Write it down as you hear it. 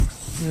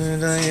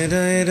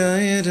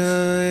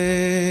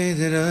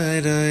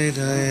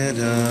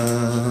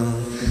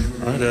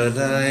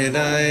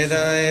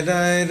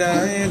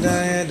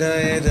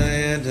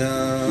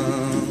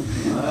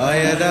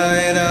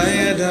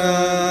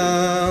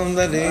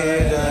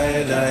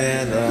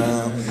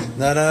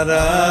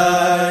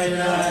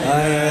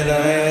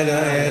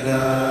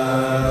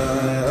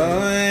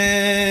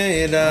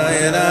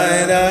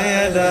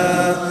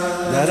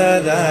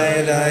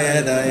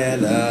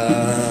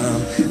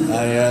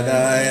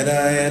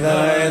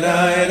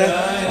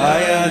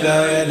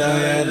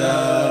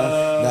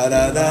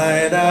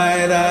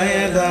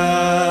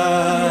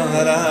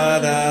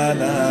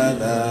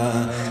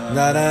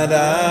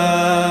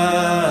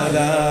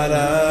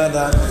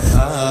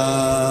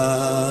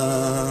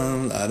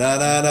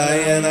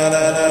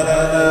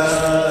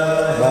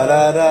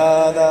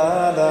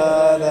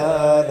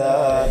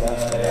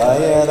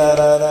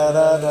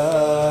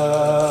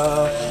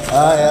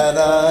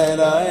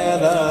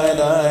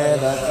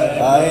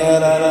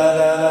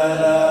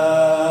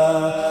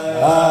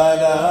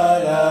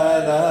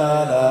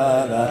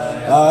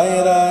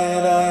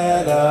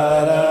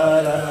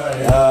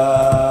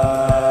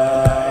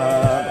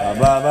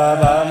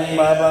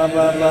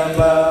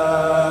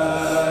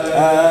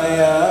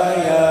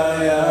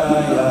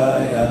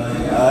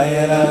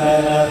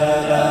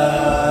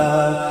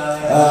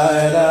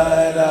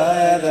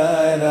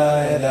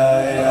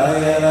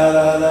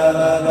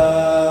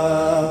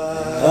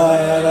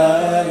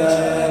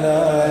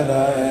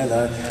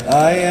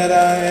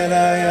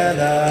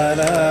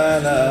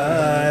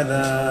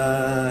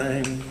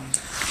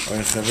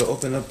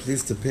Open up,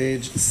 please, to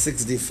page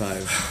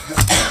 65.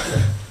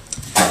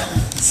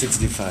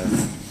 65.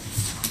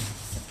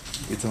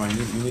 Itamar,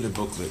 you need a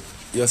booklet.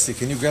 Yossi,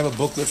 can you grab a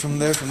booklet from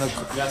there? From the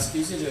Yes,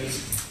 easy to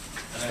easy.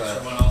 An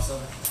extra one also?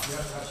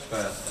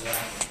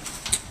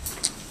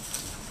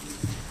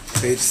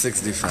 Page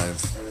 65.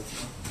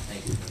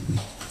 Thank you.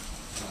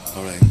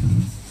 All right.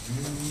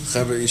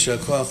 Chaber, Yishar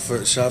Koach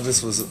for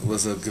Shabbos was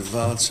a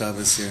Gewalt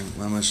Shabbos here.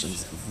 Mamash,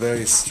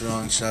 very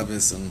strong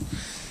Shabbos, and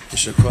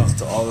Yishar Koach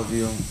to all of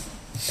you.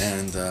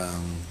 And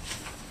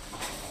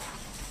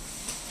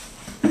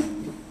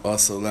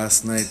also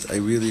last night I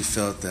really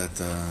felt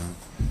that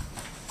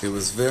it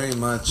was very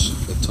much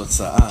a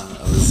totza'ah,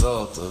 a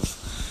result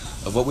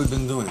of what we've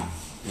been doing.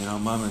 You know,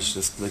 mamash,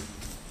 just like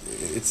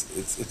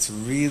it's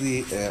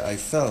really I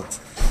felt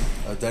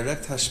a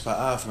direct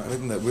hashpa'ah from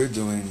everything that we're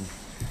doing,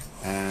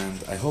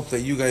 and I hope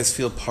that you guys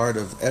feel part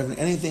of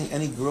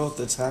any growth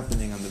that's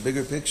happening on the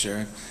bigger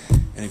picture.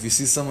 And if you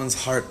see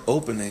someone's heart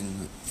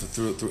opening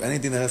through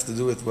anything that has to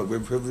do with what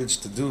we're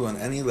privileged to do on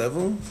any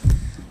level,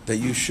 that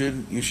you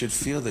should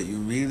feel that you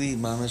really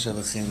mamash have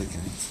a chelik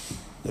in it,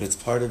 that it's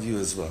part of you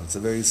as well. It's a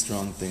very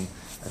strong thing.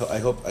 I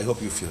hope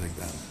you feel like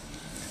that.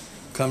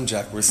 Come,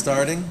 Jack. We're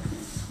starting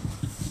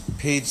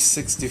page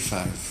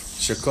 65.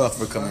 Shekoch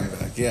for coming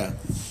back. Yeah,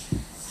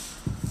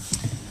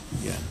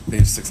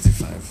 page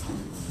 65.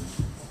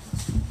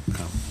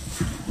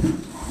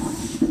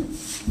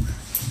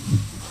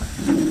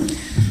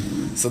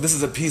 So this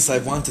is a piece I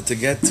wanted to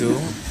get to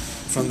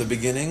from the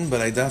beginning, but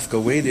I dafka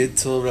waited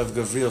till Rav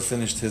Gavriel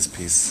finished his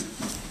piece.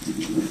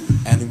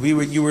 And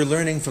you were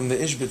learning from the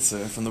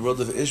Ishbitzer, from the world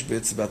of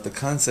Ishbitz, about the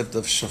concept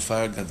of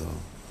shofar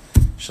gadol.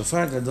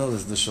 Shofar gadol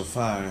is the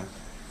shofar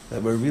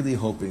that we're really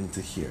hoping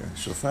to hear.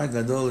 Shofar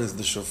gadol is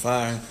the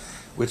shofar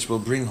which will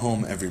bring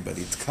home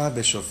everybody. Tka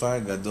b'shofar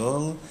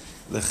gadol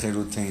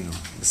lecherutenu.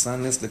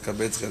 B'sanes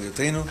lekabetz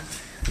cherutenu.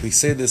 We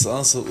say this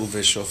also,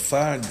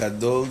 u'veshofar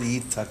gadol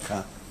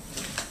yitaka.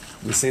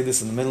 We say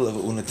this in the middle of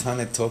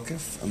Unatane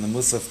Tokef, on the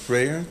Musaf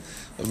prayer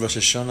of Rosh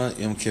Hashanah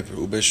Yom Kippur.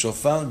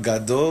 Ubeshofar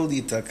gadol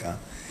yitaka.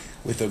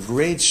 With a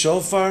great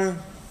shofar,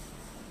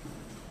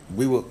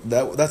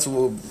 that's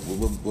what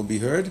will be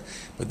heard.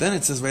 But then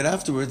it says right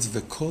afterwards,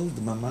 V'kol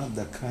d'mama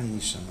daka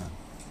yishama.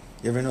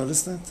 You ever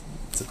notice that?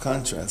 It's a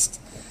contrast.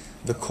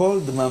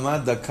 V'kol d'mama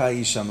daka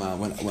yishama.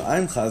 When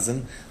I'm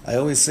chazan, I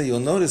always say,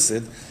 you'll notice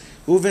it,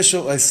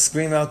 I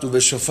scream out,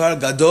 Ubeshofar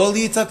gadol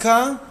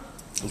yitaka,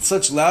 with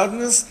such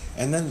loudness,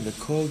 and then the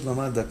cold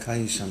mama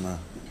dakai shama.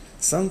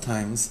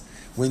 Sometimes,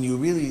 when you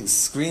really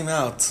scream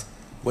out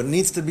what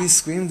needs to be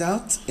screamed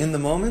out in the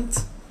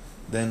moment,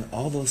 then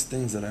all those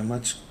things that are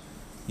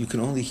you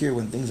can only hear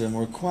when things are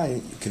more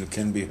quiet,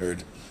 can be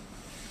heard.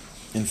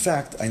 In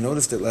fact, I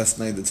noticed it last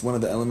night. It's one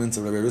of the elements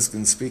of Rabbi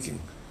Riskin speaking.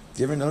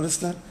 Do you ever notice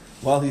that?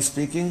 While he's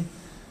speaking,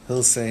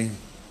 he'll say,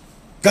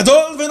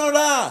 Gadol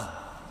v'nora!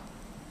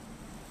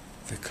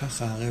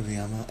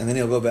 And then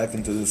he'll go back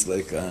into this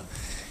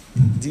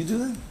do you do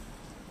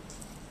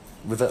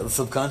that?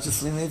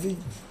 Subconsciously, maybe?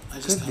 I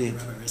just Could be.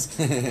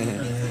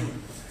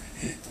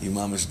 You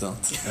mamish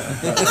don't.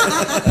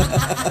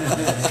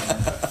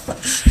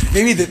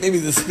 maybe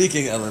the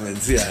speaking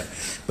elements, yeah.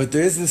 But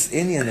there is this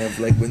inyan of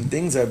when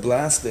things are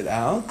blasted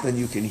out, then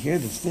you can hear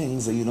the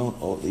things that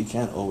you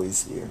can't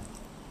always hear.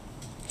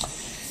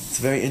 It's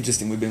very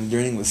interesting. We've been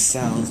learning with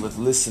sounds, with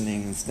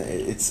listening.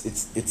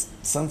 It's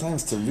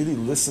sometimes to really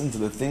listen to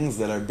the things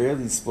that are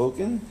barely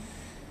spoken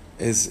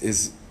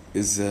is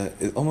is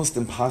almost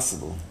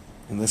impossible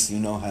unless you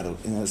know how to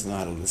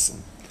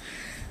listen.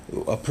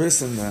 A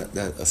person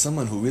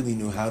someone who really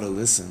knew how to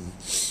listen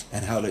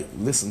and how to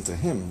listen to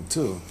him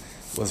too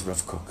was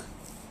Rav Kook.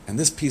 And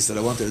this piece that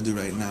I wanted to do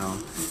right now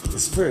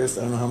is first,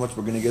 I don't know how much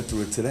we're going to get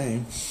through it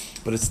today,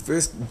 but it's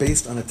first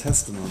based on a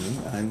testimony,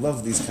 and I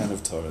love these kind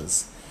of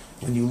Torahs.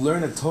 When you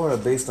learn a Torah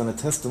based on a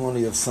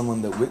testimony of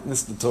someone that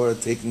witnessed the Torah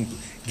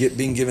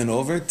being given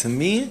over, to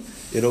me,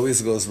 it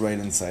always goes right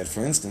inside.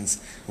 For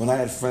instance, when I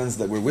had friends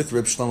that were with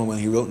Reb Shlomo when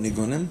he wrote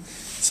Nigunim,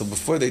 so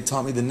before they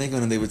taught me the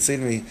Nigunim, they would say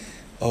to me,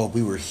 oh,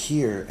 we were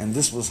here, and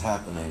this was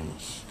happening.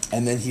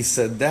 And then he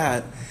said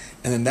that,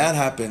 and then that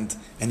happened,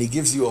 and he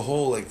gives you a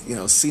whole,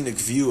 scenic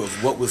view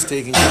of what was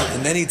taking place,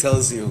 and then he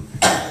tells you,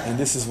 and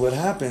this is what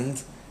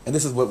happened, and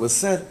this is what was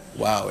said.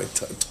 Wow, it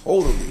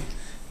totally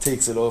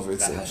takes it over.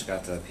 That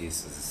Hashkata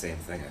piece is the same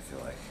thing, I feel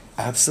like.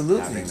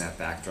 Absolutely. Having that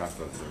backdrop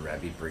of the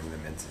Rebbe bring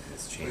them into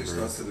his chambers. It's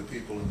not to the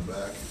people in the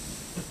back.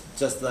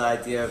 Just the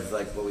idea of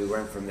what we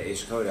learned from the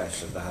Eish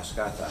Kodesh of the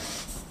Hashkata.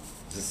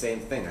 It's the same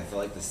thing. I feel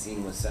like the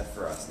scene was set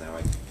for us. Now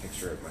I can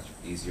picture it much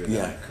easier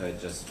than I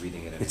could just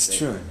reading it. It's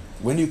true.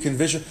 When you can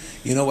visualize,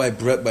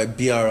 by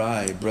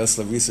BRI,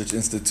 Breslov Research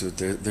Institute,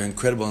 they're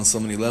incredible on so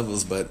many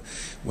levels. But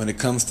when it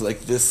comes to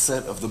this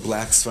set of the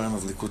black Sfarim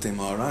of Likutei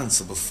Moharan,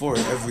 so before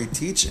every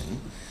teaching,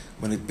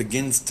 when it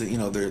begins to,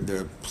 there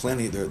are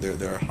plenty,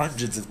 there are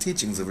hundreds of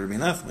teachings of Rabbi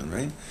Nachman,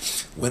 right?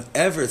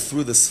 Whenever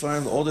through the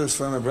Sfarim, the older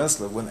Sfarim of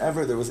Breslov,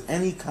 whenever there was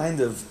any kind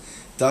of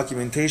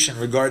documentation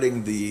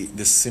regarding the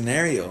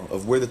scenario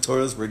of where the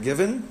Torahs were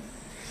given,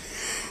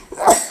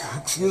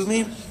 excuse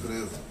me,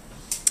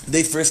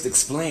 they first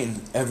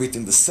explain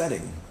everything, the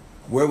setting.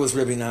 Where was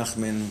Rabbi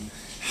Nachman?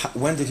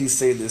 When did he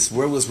say this?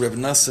 Where was Reb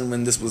Nassim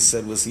when this was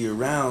said? Was he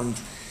around?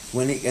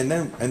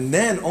 And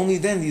then only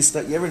then you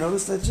start. You ever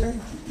notice that, Jerry?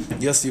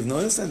 Yes, you've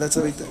noticed that. That's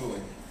how he.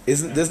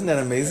 Isn't that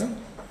amazing?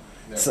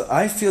 Yeah. So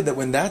I feel that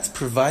when that's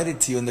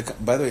provided to you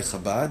by the way,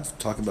 Chabad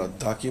talking about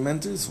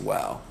documenters.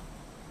 Wow.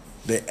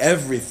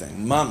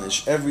 Everything,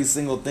 mamish, every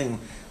single thing.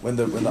 When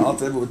the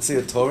Alter Rebbe would say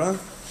a Torah,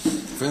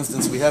 for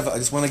instance, I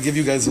just want to give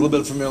you guys a little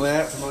bit of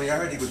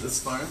familiarity with this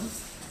farm.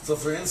 So,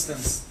 for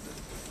instance,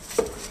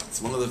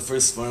 it's one of the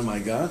first farm I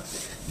got.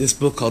 This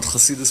book called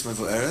Chasidus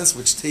Mevo'eret,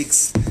 which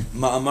takes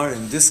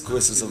ma'amarim,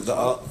 discourses of the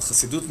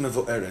Chasidut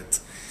Mevo'eret,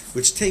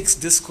 which takes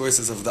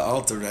discourses of the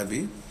Alter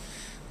Rebbe,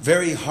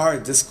 very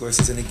hard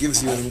discourses, and it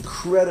gives you an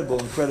incredible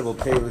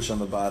perush on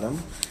the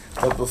bottom.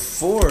 But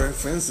before,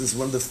 for instance,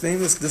 one of the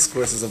famous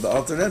discourses of the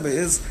Alter Rebbe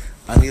is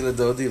Ani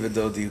Ledodi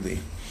V'Dodi Li.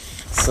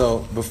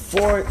 So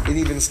before it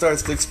even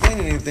starts to explain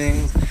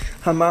anything,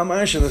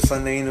 Hamamar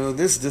Shelefaneinu,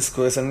 this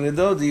discourse Ani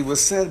Ledodi was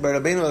said by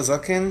Rabbeinu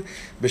Azaken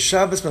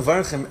B'Shabbos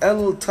Mevarchem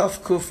El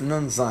Tafkuf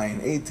Nun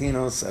Zayin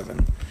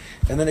 1807,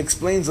 and then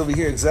explains over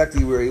here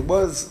exactly where he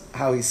was,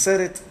 how he said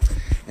it.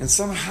 And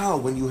somehow,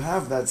 when you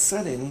have that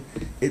setting,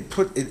 it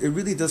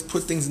really does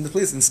put things into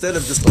place. Instead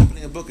of just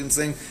opening a book and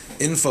saying,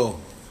 info,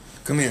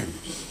 come here.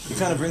 It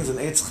kind of brings an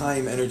Eitz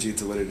Chaim energy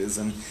to what it is.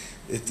 And,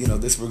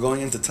 we're going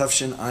into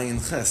Tafshin Ayin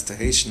Ches,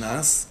 Tehei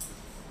Shnas,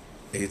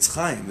 Eitz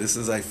Chaim. This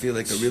is, I feel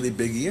like, a really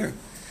big year.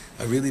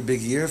 A really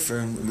big year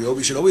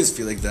we should always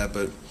feel like that.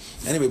 But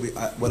anyway,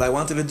 what I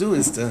wanted to do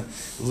is to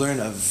learn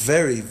a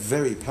very,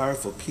 very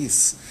powerful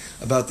piece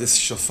about this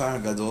Shofar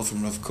Gadol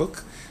from Rav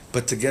Kook,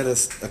 but to get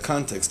us a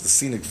context, a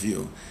scenic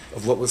view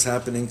of what was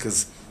happening,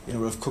 because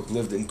Rav Kook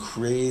lived in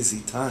crazy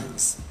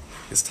times.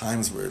 His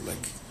times were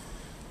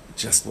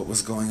just what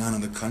was going on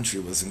in the country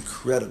was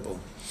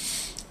incredible.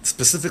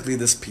 Specifically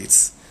this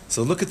piece.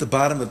 So look at the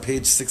bottom of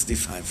page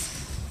 65.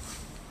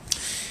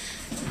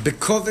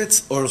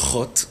 Bekovetz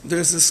Orchot,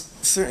 there's this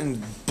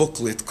certain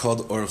booklet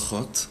called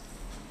Orchot.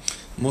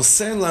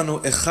 Moser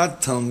lanu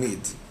echad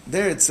talmid.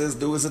 There it says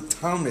there was a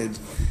Talmud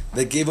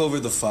that gave over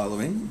the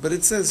following, but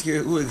it says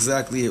here who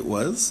exactly it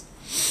was.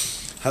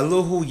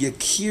 Halohu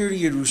Yakir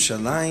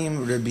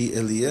Yerushalayim Rabbi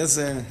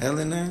Eliezer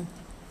Eliner,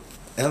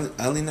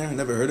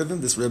 never heard of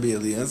him, this Rabbi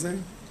Eliezer.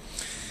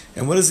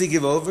 And what does he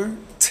give over?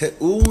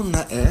 Te'ur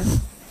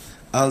na'eh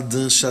al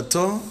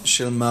dirshato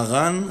shel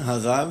Maran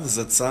Harav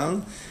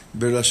Zatzal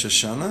b'Rosh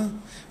Hashanah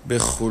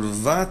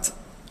b'churvat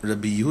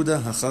Rabbi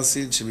Yehuda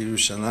HaChasid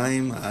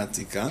sheb'Yerushalayim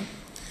ha'atika.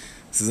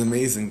 This is an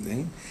amazing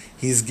thing.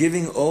 He's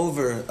giving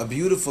over a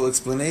beautiful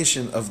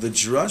explanation of the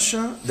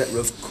drasha that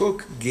Rav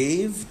Kook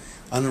gave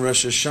on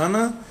Rosh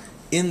Hashanah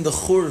in the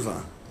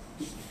Churva.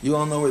 You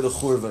all know where the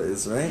Churva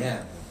is, right?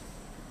 Yeah.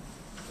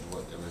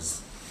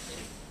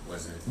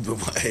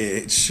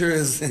 It sure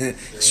isn't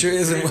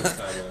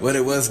what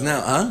it was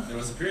now, huh? There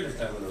was a period of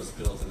time when it was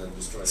built and then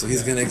destroyed. So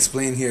he's going to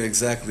explain here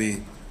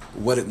exactly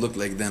what it looked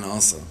like then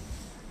also.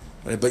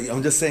 Right? But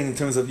I'm just saying in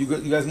terms of, you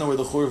guys know where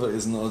the Churva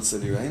is in the Old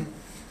City, right?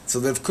 So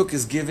Rav Kook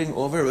is giving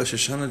over Rosh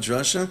Hashanah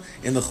drasha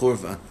in the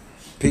Churva.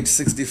 Page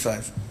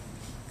 65.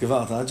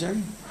 Gewalt, huh,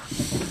 Jerry?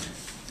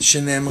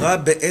 Shenemra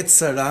be'et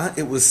tzara,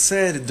 it was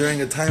said during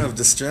a time of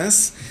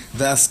distress,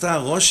 Ve'asta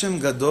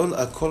roshem gadol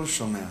akol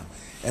shomea.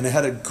 And it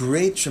had a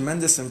great,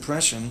 tremendous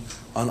impression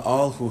on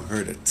all who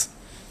heard it.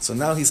 So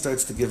now he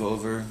starts to give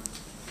over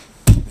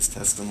his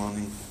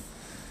testimony.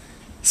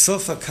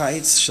 Sof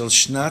HaKaitz shel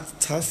Shnat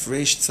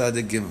Tafresh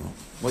Tzaddik Gimel.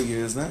 What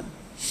year is that?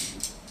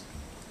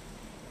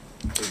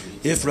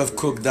 If Rav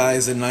Kook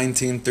dies in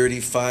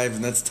 1935,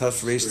 and that's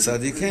Tafresh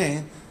Tzaddik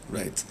Hey,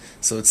 right.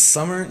 So it's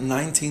summer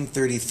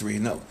 1933.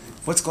 Now,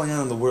 what's going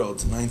on in the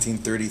world?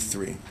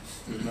 1933.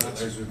 The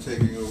Nazis were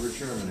taking over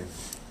Germany.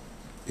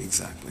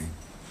 Exactly.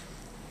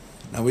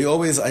 Now I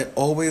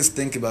always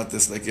think about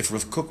this, like if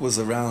Rav Kook was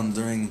around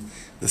during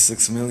the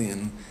 6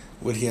 million,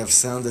 would he have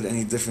sounded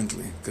any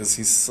differently? Because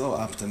he's so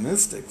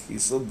optimistic,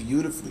 he's so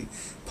beautifully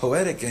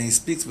poetic, and he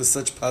speaks with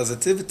such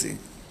positivity.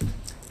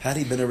 Had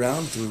he been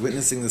around through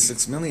witnessing the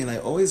 6 million, I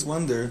always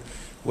wonder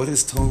what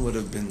his tone would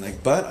have been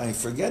like. But I'm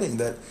forgetting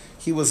that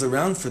he was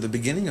around for the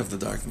beginning of the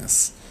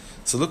darkness.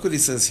 So look what he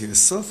says here.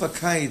 Sof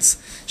HaKaitz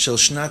shel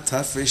Shnat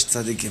Tafresh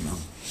Tzadik Gimel.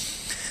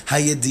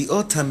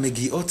 הידיעות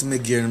המגיעות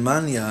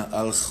מגרמניה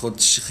על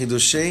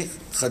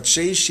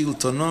חדשי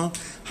שלטונו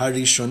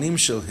הראשונים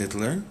של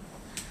היטלר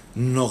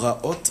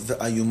נוראות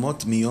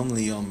ואיומות מיום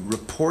ליום.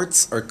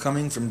 Reports are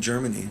coming from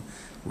Germany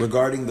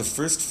regarding the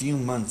first few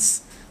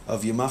months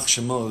of Yamach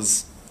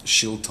Shemo's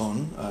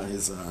Shilton,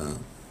 his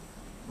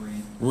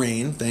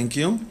reign, thank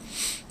you.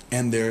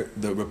 And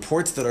the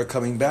reports that are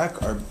coming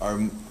back are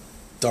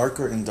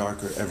darker and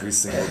darker every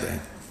single day.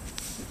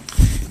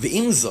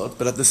 ועם זאת,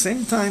 but at the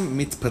same time,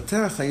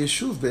 מתפתח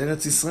היישוב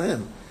בארץ ישראל.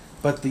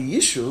 But the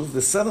yishuv,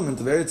 the settlement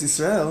of Eretz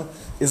Yisrael,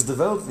 is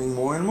developing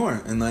more and more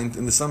in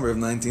the summer of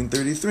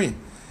 1933.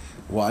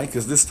 Why?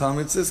 Because this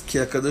Talmud says, כי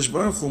הקדוש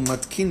ברוך הוא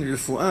מתקין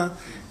רפואה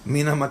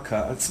מן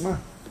המכה עצמה.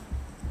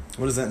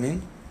 What does that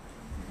mean?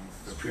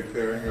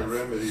 Preparing a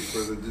remedy for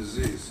the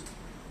disease.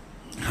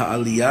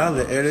 העלייה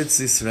לארץ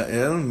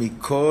ישראל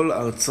מכל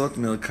ארצות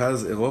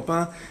מרכז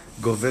אירופה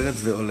גוברת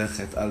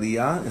והולכת.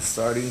 Aliyah is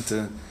starting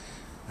to...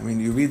 I mean,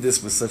 you read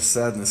this with such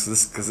sadness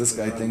because this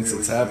guy thinks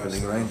it's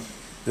happening, right?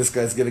 This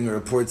guy's getting a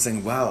report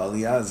saying, wow,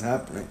 Aliyah is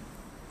happening.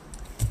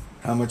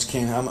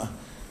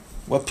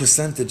 What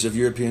percentage of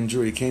European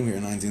Jewry came here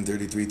in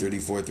 1933,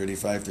 34,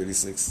 35,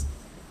 36?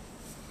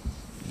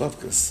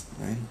 Bupkas,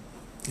 right?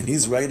 And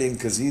he's writing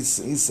because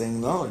he's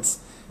saying, no,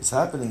 it's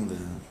happening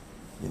there,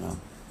 you know.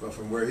 Well,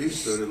 from where he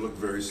stood, it looked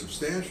very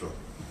substantial.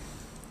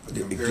 But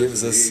It compared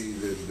gives to us...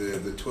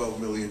 the 12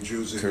 million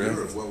Jews in Correct.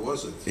 Europe, what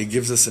was it? It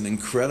gives us an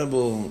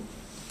incredible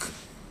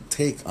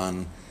take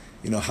on,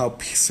 how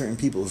certain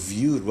people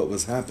viewed what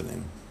was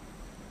happening.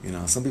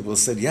 Some people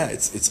said, yeah,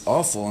 it's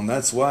awful, and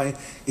that's why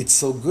it's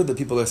so good that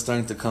people are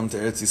starting to come to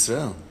Eretz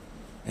Yisrael.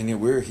 And yet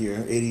we're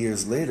here 80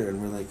 years later,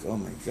 and we're like, oh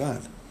my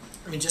God.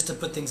 I mean, just to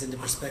put things into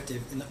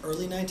perspective, in the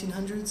early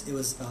 1900s, it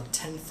was about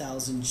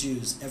 10,000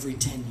 Jews every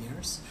 10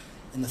 years.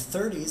 In the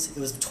 30s, it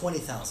was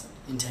 20,000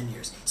 in 10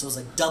 years. So it was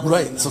like double the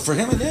Right, amount. so for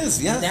him it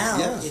is, yeah. Now,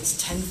 yeah. it's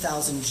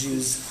 10,000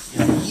 Jews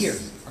a year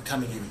are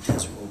coming into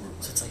Israel.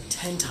 So it's like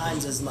 10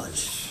 times as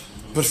much.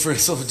 But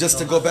just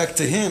to go back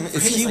to him,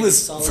 if him he it's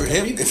was, like for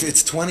him, solid if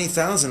it's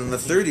 20,000 in the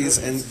 30s,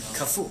 and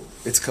Kaful.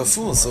 it's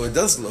kaful, so it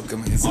does look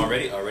amazing.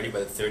 Already by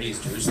the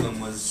 30s, Jerusalem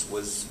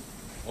was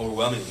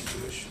overwhelmingly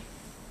Jewish.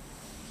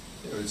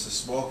 It's a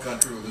small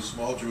country with a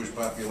small Jewish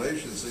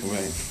population, so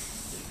Right.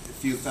 a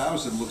few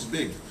thousand looks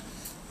big.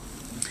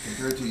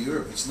 Compared to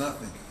Europe, it's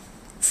nothing.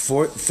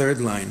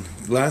 Third line,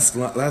 last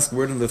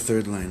word in the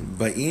third line.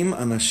 Ba'im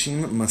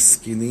anashim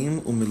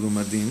maskilim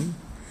u'melumadim.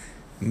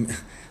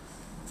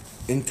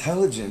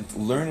 Intelligent,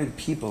 learned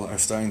people are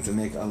starting to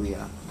make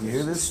aliyah. You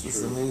hear this? This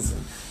is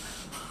amazing.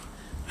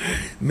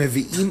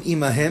 Mevi'im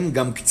imahem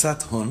gam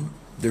ktsat hon.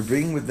 They're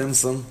bringing with them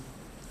some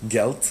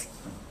gelt.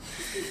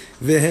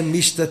 Vehem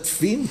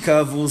mishtatfim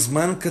ka'avur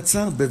zman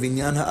katzar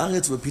bevinyan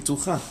haaretz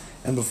v'pitucha.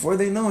 And before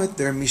they know it,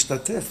 they're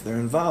mishtatef. They're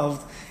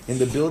involved in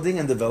the building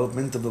and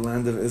development of the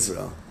land of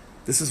Israel.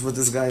 This is what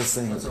this guy is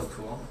saying. What's so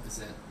cool is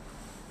that,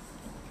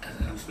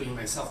 and I'm speaking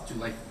myself, do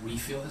we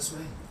feel this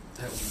way?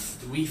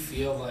 Do we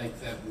feel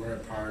like that we're a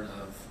part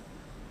of,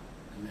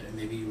 and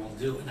maybe you won't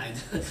do, and I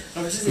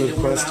was just Good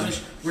thinking,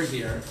 question. we're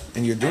here,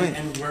 And you're doing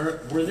and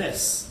we're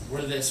this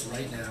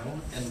right now,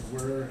 and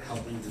we're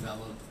helping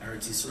develop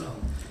Eretz Yisrael.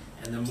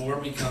 And the more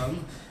we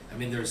come, I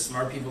mean, there's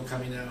smart people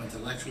coming out,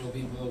 intellectual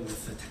people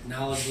with the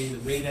technology, the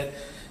way that,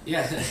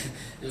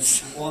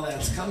 all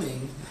that's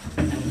coming,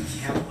 and we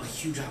have a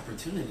huge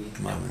opportunity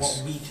at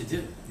what we could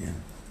do. Yeah,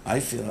 I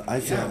feel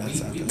that's we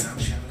happening. now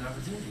have an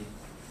opportunity.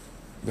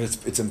 But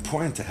it's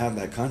important to have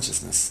that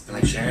consciousness.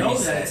 Like Know Jeremy that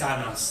said, it's on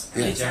us.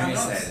 Yeah. It's Jeremy on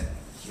us. said,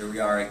 here we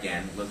are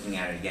again, looking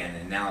at it again,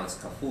 and now it's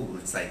Kaful.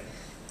 It's like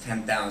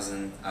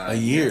 10,000 A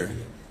year.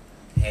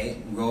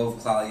 Hey,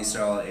 Rov Klal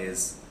Yisrael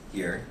is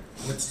here.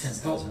 What's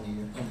 10,000 a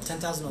year?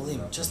 10,000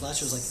 Olim. Just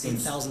last year was like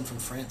 8,000 from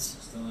France.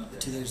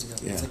 2 years ago.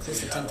 Yeah. It's like close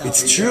to 10,000.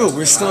 It's true.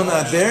 We're still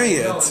not there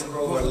yet.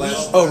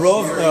 Oh,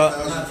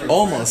 Rov,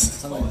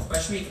 almost. Something like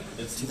that.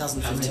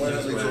 2015.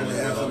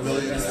 Half a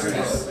million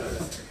Jews.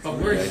 But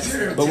we're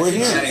here. But to we're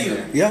here.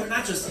 contribute. Yeah. We're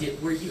not just here.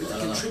 We're here to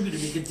contribute, to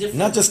make a difference.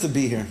 Not just to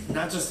be here.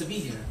 Not just to be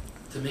here,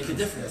 to make a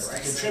difference, to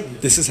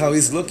contribute. This is how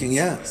he's looking.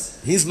 Yeah,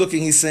 he's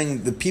looking. He's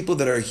saying the people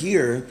that are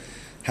here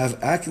have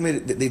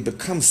acclimated. They've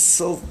become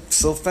so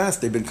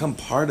fast. They've become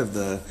part of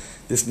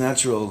this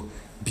natural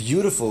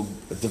beautiful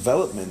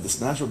development, this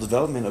natural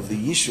development of the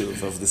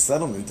Yishuv, of the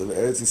settlement of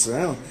Eretz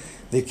Yisrael.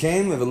 They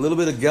came, they have a little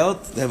bit of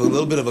gelt, they have a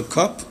little bit of a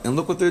cup, and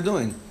look what they're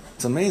doing.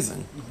 It's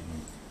amazing.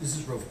 This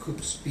is Rav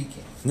Kook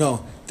speaking.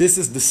 No, this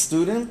is the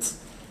student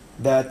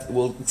that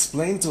will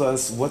explain to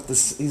us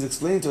he's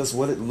explaining to us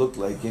what it looked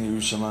like in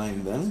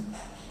Yerushalayim then.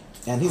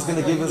 And he's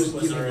going to give us...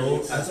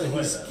 I thought he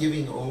was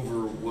giving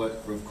over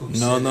what Rav Kook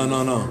No, said.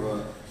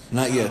 no.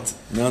 Not yet.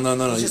 No.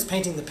 He's just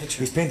painting the picture.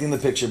 He's painting the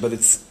picture, but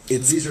it's.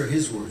 These are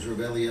his words, Rav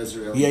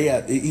Eliezer.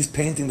 Yeah. He's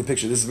painting the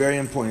picture. This is very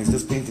important. He's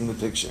just painting the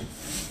picture.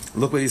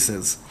 Look what he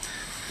says.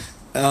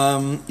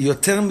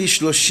 יותר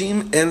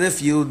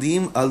מ-30,000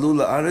 יהודים עלו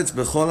לארץ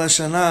בכל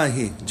השנה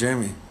ההיא.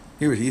 Jeremy,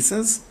 hear what he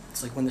says?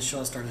 It's like when the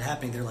Shoah started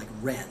happening, they're like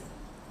ran.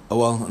 Oh,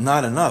 well,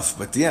 not enough,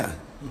 but yeah.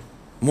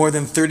 More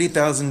than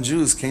 30,000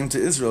 Jews came to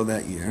Israel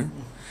that year.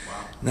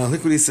 Wow. Now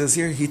look what he says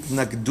here.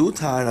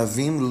 התנגדות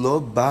הערבים לא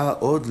באה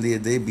עוד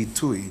לידי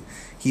ביטוי.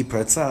 היא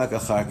פרצה רק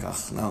אחר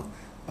כך. Now,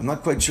 I'm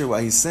not quite sure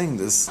why he's saying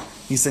this.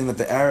 He's saying that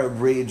the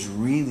Arab rage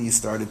really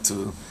started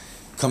to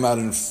come out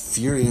in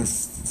fury and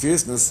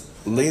fierceness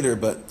later,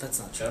 but That's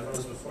not true. Chevron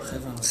was before.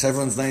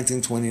 Chevron's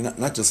 1929,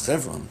 not just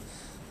Chevron.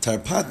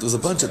 Tarpat, there was a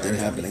bunch of things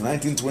happening.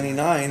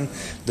 1929,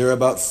 there are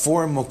about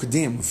 4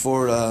 mokdim,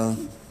 4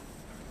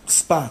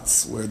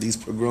 spots where these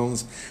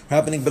pogroms were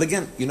happening. But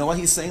again, you know why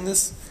he's saying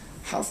this?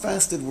 How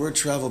fast did word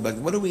travel back?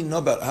 What do we know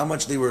about how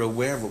much they were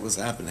aware of what was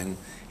happening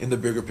in the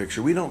bigger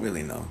picture? We don't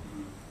really know.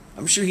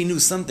 I'm sure he knew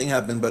something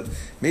happened, but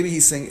maybe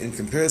he's saying in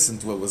comparison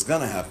to what was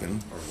going to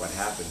happen. Or what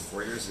happened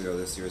 4 years ago,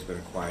 this year has been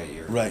a quiet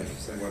year. Right.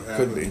 What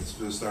Could happened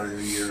be. starting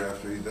a year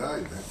after he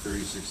died,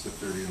 36 to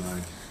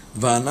 39.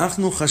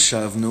 ואנחנו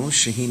חשבנו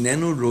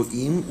שהננו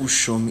רואים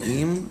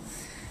ושומעים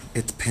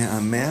את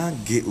פעמי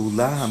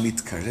הגאולה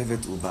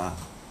המתקרבת ובאה.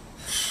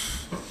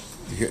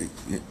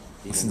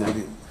 Listen to what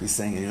he's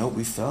saying. You know what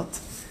we felt?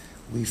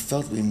 We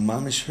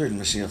mamish heard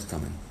Mashiach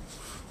coming.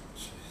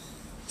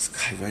 This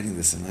guy writing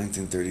this in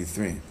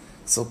 1933.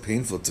 It's so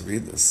painful to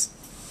read this.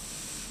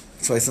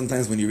 That's why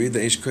sometimes when you read the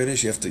Eish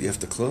Kodesh, you have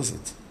to close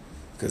it.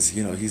 Because,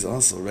 he's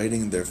also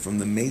writing there from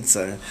the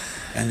Meitzar,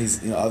 and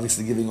he's,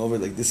 obviously giving over,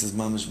 like, this is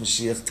Mamash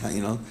Mashiach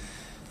time,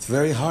 It's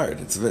very hard.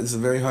 It's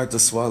very hard to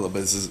swallow,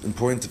 but it's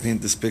important to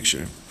paint this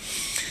picture.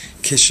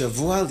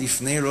 כשבוע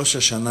לפני ראש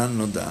השנה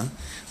נודע,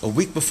 a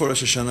week before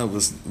Rosh Hashanah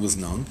was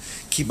known,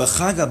 כי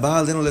בחג הבא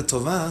עלינו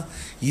לטובה,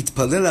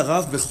 יתפלל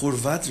הרב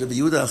בחורבת רבי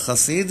יהודה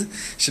החסיד,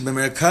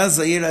 שבמרכז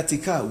העיר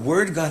העתיקה.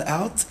 Word got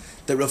out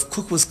that Rav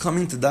Kook was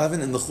coming to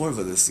daven in the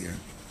Churva this year.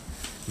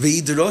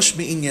 וידרוש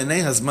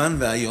מענייני הזמן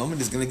והיום,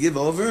 and he's going to give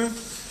over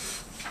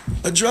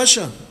a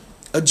drasha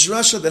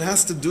that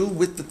has to do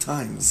with the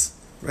times.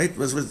 Right?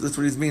 That's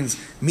what it means.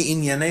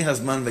 Mi'inyanei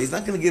hazman. He's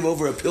not going to give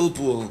over a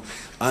pilpul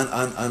on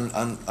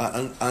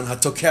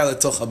hatokel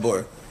etoch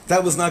habor.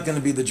 That was not going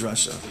to be the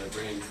drasha. Going to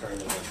bring in current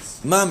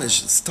events.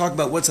 Mamish. Let's talk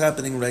about what's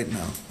happening right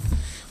now.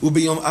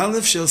 Ubiyom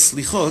aleph shel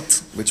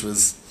slichot, which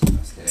was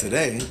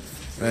today,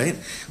 right?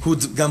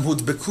 גם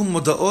הודבקו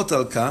מודעות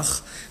על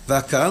כך,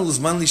 והקהל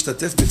הוזמן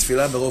להשתתף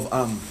בתפילה ברוב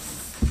עם.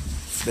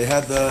 They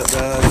had the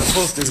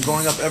posters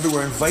going up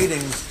everywhere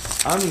inviting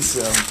Am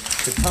Yisrael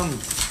to come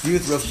be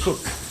with Rav Kook.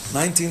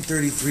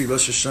 1933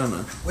 Rosh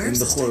Hashanah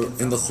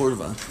in the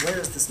Churva. Where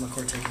is this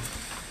makor taken?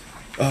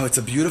 Oh, it's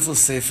a beautiful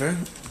sefer.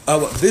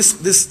 Oh, this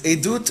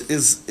edut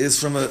is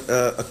from a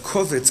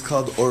kovetz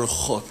called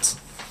Orchot.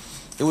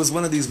 It was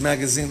one of these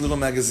little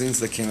magazines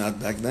that came out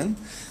back then.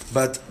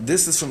 But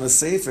this is from a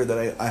sefer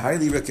that I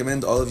highly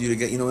recommend all of you to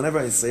get. Whenever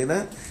I say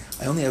that,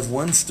 I only have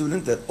one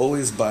student that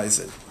always buys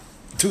it.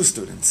 2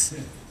 students.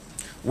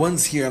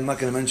 One's here, I'm not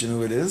going to mention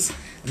who it is.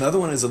 Another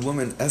one is a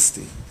woman,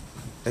 Esti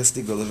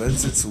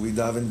Golovensitz, who we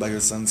davened by her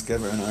son's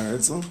kever in Har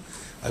Herzl.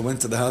 I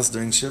went to the house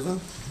during Shiva.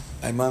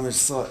 I mamish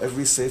saw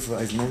every sefer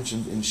I've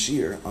mentioned in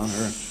Shir on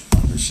her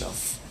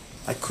shelf.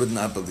 I could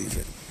not believe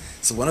it.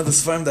 So one of the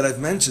svarim that I've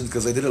mentioned,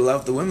 because I did it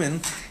aloud to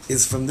women,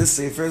 is from this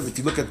sefer. If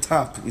you look at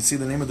top, you see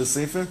the name of the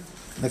sefer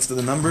next to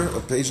the number,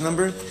 or page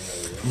number?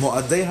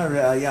 Mo'adei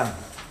HaRe'aya.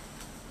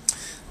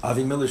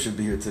 Avi Miller should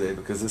be here today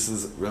because this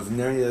is Rav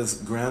Neria's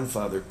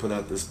grandfather put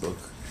out this book.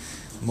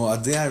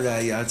 Mo'adei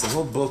HaRe'aya. It's a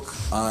whole book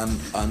on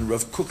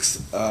Rav Kook's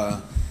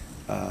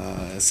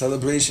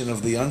celebration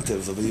of the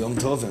Yontiv, of the Yom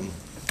Tovim.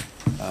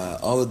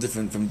 All the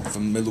different, from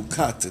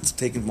Melukat, it's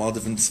taken from all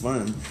different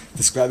svarim,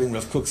 describing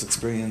Rav Kook's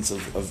experience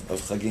of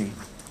Chagim.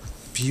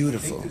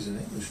 Beautiful. I think there's an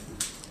English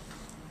book.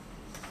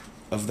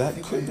 Of that I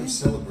think could we be? have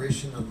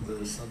celebration of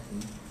the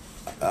something.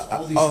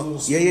 All these Oh,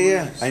 little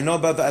yeah. stories. I know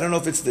about that. I don't know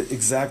if it's the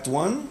exact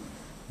one,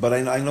 but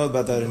I know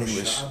about that in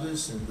English.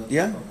 Shabbos and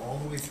Yeah? all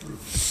the way through.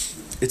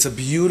 It's a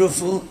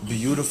beautiful,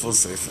 beautiful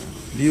sefer.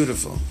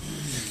 Beautiful.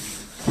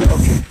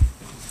 Okay.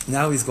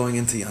 Now he's going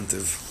into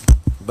Yantiv.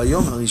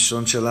 ביום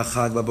הראשון של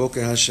החג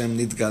בבוקר השם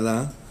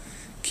נתגלה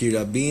כי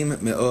רבים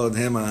מאוד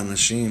הם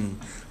האנשים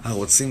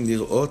הרוצים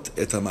לראות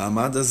את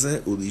המעמד הזה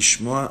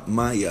ולשמוע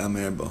מה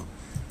יאמר בו.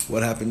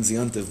 What happens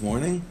Yantiv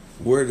morning?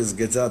 Word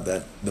gets out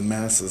that the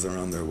masses are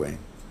on their way.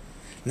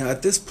 Now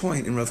at this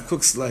point in Rav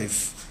Kook's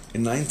life,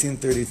 in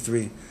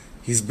 1933,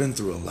 he's been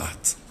through a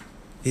lot.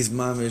 He's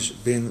mamish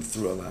been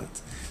through a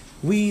lot.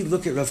 We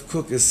look at Rav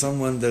Kook as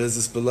someone that is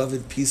this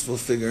beloved, peaceful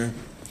figure.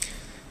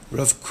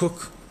 Rav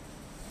Kook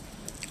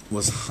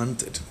was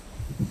hunted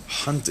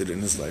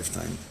in his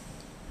lifetime.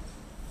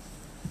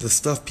 The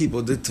stuff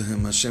people did to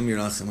him, Hashem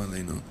Yirachem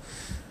Aleinu,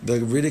 the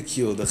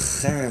ridicule, the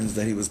cherems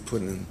that he was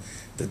put in,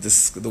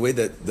 the way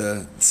that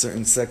the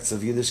certain sects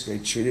of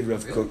Yiddishkeit treated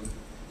Rav Kook.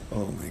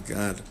 Oh my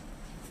God.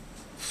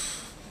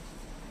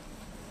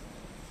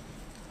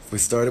 If we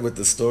started with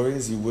the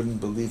stories, you wouldn't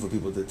believe what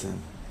people did to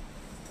him.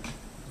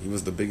 He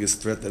was the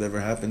biggest threat that ever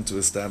happened to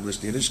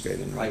established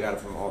Yiddishkeit. I got it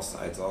from all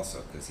sides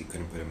also, because he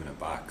couldn't put him in a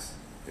box.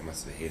 They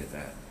must have hated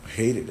that.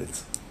 Hated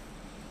it.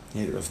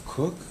 Hated Rav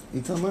Kook,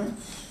 Itamar.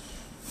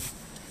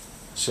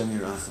 Shem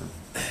Yirachem.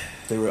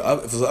 They were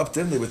up. If it was up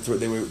to them, they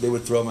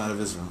would throw him out of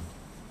Israel.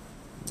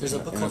 There's a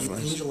book called "An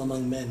Angel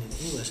Among Men" in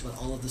English about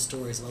all of the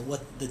stories about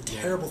what the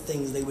terrible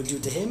things they would do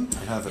to him.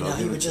 I have it. And how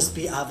he would just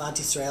be Avat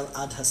Yisrael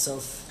ad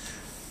hasof.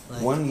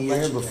 Like, 1 year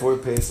legendary. before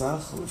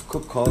Pesach, Rav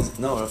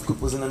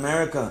Kook was in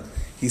America.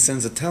 He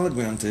sends a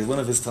telegram to one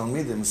of his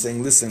Talmidim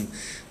saying, listen,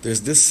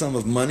 there's this sum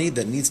of money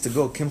that needs to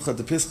go, Kimcha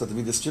de Pischa, to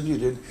be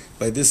distributed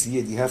by this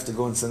Yid. You have to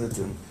go and send it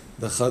to him.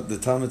 The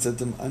Talmud said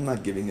to him, I'm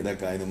not giving that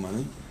guy the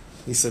money.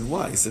 He said,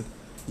 why? He said,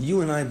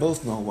 you and I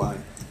both know why.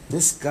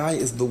 This guy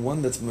is the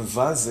one that's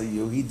mevaza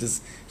you. He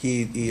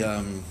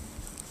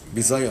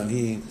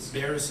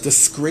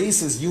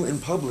disgraces you in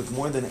public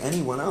more than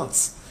anyone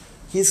else.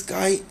 This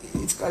guy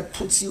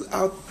puts you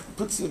out,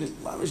 puts you to,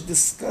 it's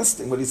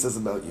disgusting what he says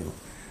about you.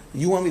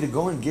 You want me to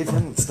go and give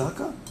him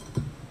tzedakah?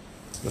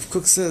 Rav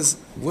Kook says,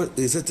 what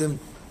is it?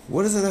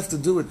 What does that have to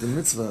do with the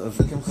mitzvah of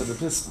Kimcha de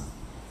Pischa?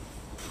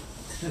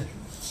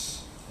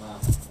 Wow.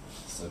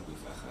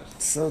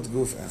 Sod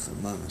guf echad,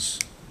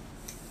 mamash.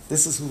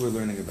 This is who we're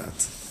learning about.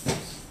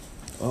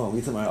 Oh,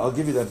 I'll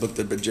give you that book.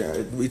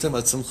 We talking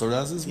about Simcha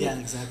Raz's book? Yeah,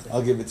 exactly.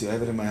 I'll give it to you. I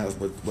have it in my house.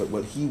 But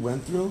what he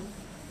went through.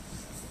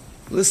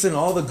 Listen,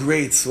 all the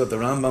greats. What the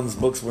Rambam's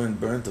books weren't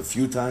burnt a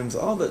few times.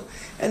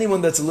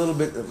 Anyone that's a little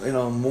bit,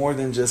 more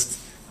than just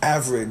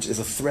average is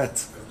a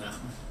threat.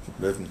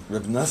 Reb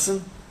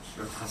Nassim.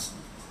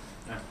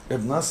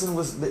 Reb Nassim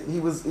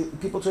was.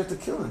 People tried to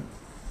kill him.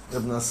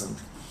 Reb Nassim.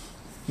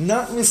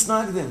 Not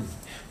Misnagdim.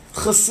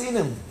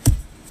 Chasidim.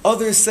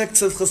 Other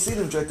sects of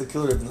Chasidim tried to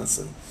kill Reb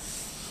Nassim.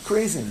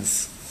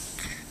 Craziness.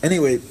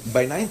 Anyway,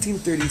 by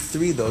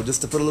 1933, though,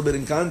 just to put a little bit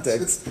in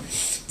context,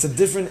 it's a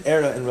different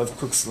era in Rav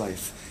Kook's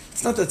life.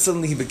 It's not that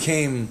suddenly he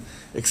became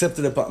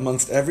accepted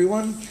amongst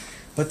everyone,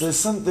 but there's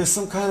some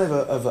kind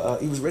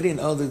of he was already an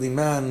elderly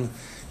man.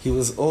 He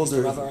was older.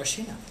 He's the Rav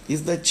Arashina.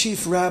 He's the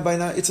chief rabbi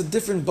now. It's a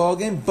different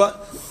ballgame,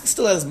 but he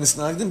still has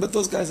misnagdim. But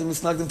those guys are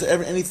misnagdim to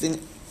anything,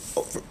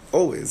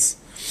 always.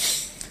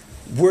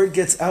 Word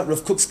gets out.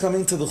 Rav Kook's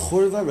coming to the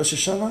Churva, Rosh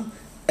Hashanah.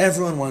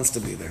 Everyone wants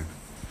to be there.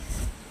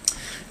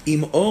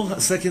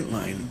 Second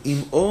line.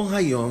 Im or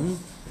hayom,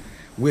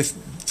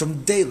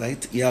 from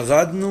daylight,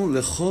 yaradnu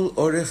lechol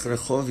orech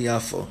rechov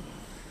Yafo,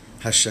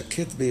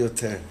 hashaket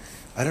beyoter.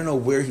 I don't know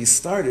where he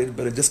started,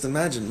 but just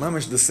imagine,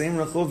 mamash, the same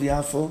rechov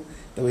Yafo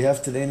that we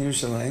have today in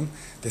Yerushalayim.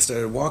 They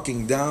started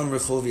walking down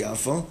rechov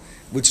Yafo,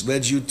 which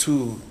led you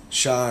to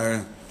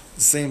Shar,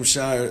 the same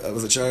Shar.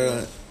 Was it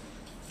Shar?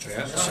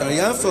 Shar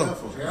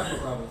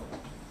Yafo.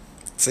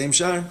 Same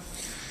Shar.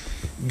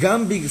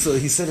 So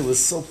he said it was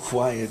so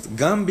quiet.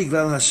 Gam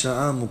biglal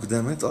hasha'ah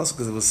mukdemet, also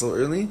because it was so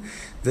early.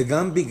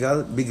 V'gam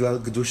biglal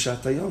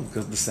kedushat hayom,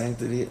 because the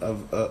sanctity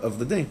of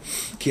the day.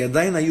 Ki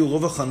adayin hayu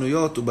rov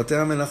hachanuyot ubatei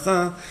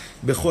hamelacha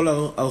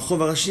bechol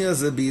הרחוב הראשי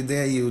הזה בידי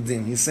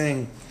היהודים. He's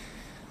saying,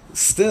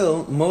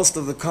 still, most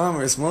of the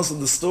commerce, most of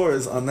the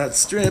stores on that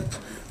strip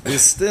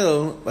is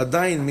still,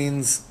 adayin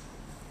means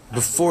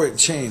before it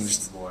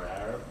changed. More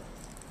Arab?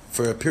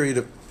 For a period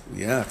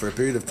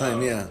of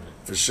time, yeah,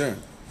 for sure.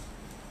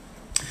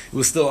 It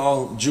was still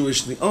all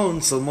Jewishly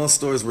owned, so most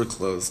stores were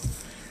closed.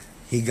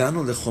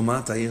 Higanu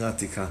lechomat ha'ir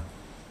atika.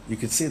 You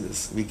could see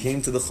this. We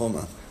came to the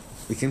choma.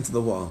 We came to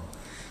the wall.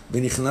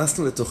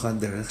 V'nichnasnu letocha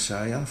derech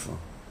Sha'ar Yafo.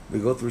 We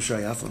go through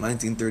Sha'ar Yafo,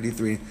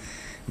 1933.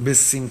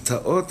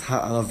 בסמטאות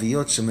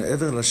הערביות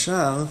שמעבר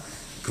לשער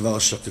כבר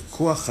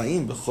שקקו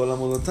החיים בכל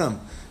עמודותם.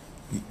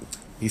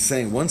 He's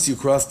saying, once you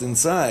crossed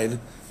inside,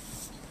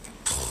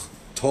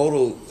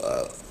 total,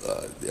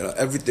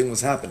 everything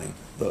was happening.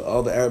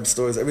 All the Arab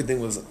stores, everything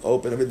was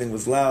open, everything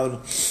was loud.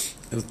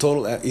 It was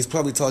total. He's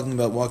probably talking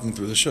about walking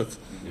through the shuk,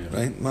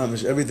 right?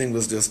 Mamish, everything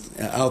was just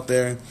out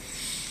there.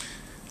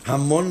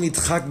 Hamon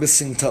nitchak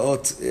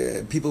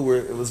besimtaot. People were.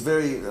 It was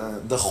very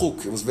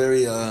dachuk. It was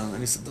very. And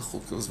he said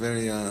dachuk. It was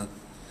very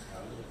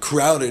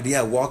crowded.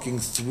 Yeah, walking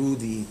through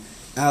the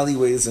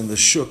alleyways and the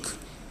shuk.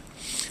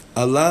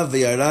 Allah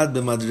v'yarad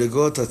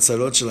b'madregot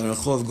hatzarot shel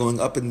harachov, going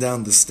up and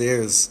down the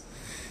stairs.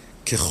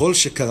 ככל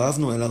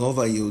שקרבנו אל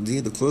הרובע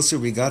היהודי, the closer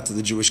we got to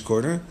the Jewish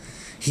quarter,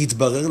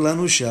 התברר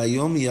לנו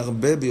שהיום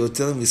ירבה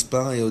ביותר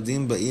מספר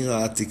היהודים בעיר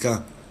העתיקה.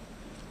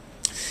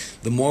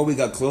 The more we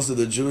got closer to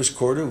the Jewish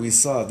quarter, we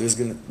saw,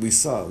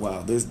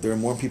 wow, there are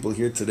more people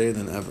here today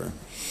than ever.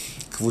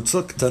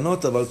 קבוצות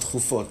קטנות אבל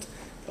תכופות.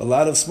 A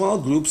lot of small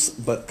groups,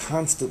 but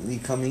constantly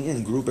coming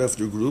in, group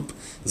after group.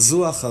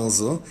 Zu achar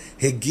zo,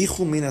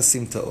 hegichu min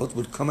hasimtaot,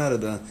 would come out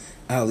of the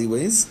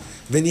alleyways.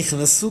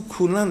 V'nichnasu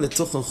kulan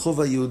letoch rechov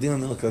haYehudim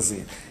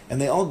hamerkazi. And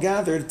they all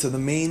gathered to the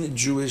main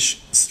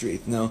Jewish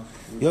street. Now,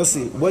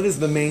 Yossi, what is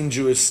the main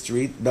Jewish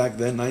street back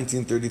then,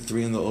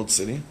 1933, in the Old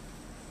City?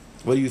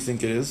 What do you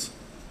think it is?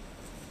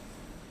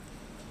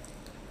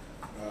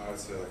 I'd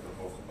say like the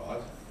whole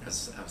Chabad. I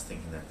was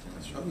thinking that too.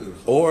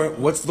 Or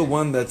what's the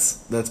one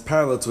that's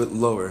parallel to it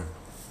lower?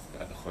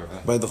 By the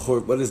Churva. By the Chor,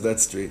 what is that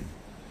street?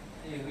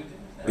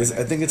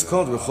 I think it's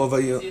called Rehov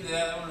Either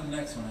that one or the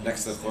next one.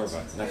 Next to the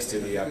Churva, next to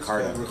the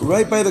Cardinal.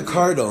 Right by the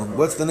Cardinal.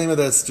 What's the name of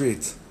that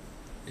street?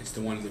 It's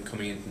the one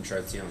coming in from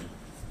Chartzion.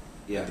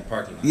 Yeah. The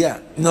parking lot. Yeah.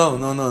 No.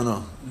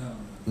 No.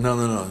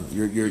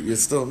 You're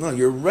still no.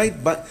 You're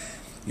right, but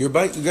you're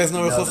by. You guys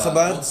know Rehov the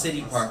Chabad? Old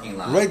City parking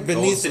lot. Right The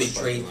Old beneath. City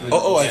straight through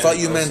Oh, I the- thought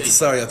you Old meant. City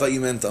Sorry, I thought you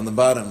meant on the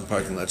bottom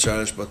parking lot,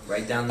 Sharish, but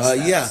right down the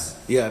steps.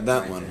 yeah,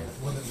 that one.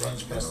 One that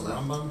runs past the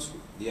Rambam's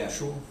Yeah.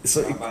 shul.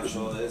 So Rambam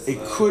Shul is it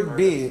the could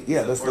be. Churva.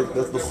 Yeah, that's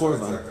the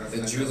Chorva. The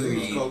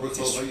jewelry It's called Rehov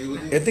district.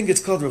 HaYehudim? I think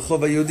it's called Rehov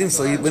HaYehudim.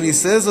 So when he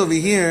says over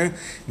here,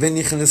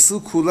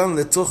 "V'nichnesu kulam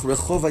letoch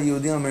Rehov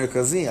HaYehudim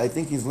HaMerkazi," I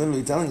think he's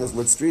literally telling us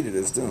what street it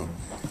is too.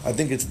 I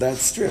think it's that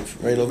strip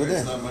right over It's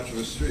there. not much of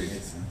a street.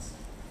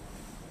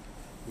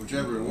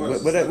 Whichever it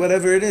was.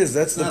 Whatever it is,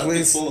 that's It's the not a big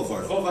place.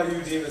 boulevard. Rehov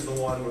HaYehudim is the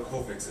one where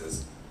Kofix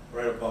is,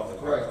 right above the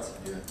Correct.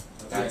 Yeah.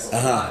 That's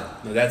Uh-huh.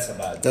 No, that's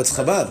Chabad. That's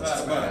Chabad.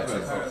 It's about,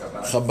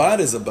 right. Chabad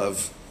is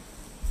above.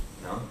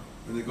 No?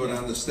 When they go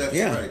down the steps,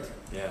 Yeah. right.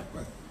 Yeah.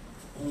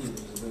 Only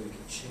there's a way we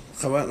can change.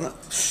 Chabad, no.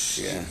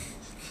 Yeah.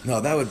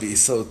 No, that would be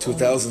so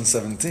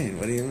 2017.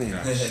 What do you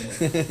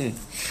mean?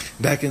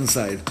 Back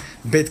inside.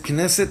 Bet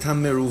Knesset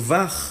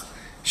HaMeruvach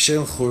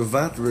shel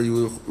Chorvat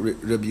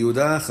Rabbi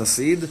Yehuda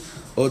HaChasid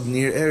od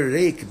nir'eh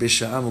reik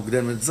b'sha'a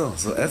mukdemet zo.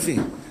 So Effie,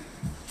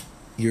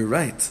 you're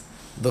right.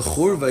 The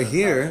Chorva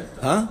here,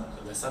 huh?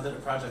 They started a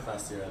project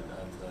last year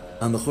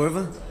On the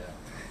Chorva?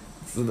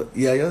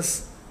 Yeah.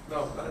 Yes?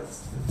 No,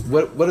 that's...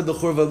 What did the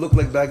Chorva look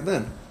like back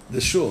then?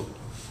 The shul.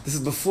 This is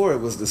before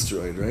it was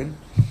destroyed, right?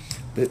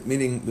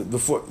 Meaning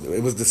before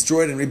it was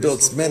destroyed and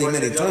rebuilt many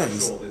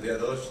times. The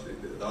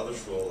other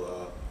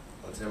shul,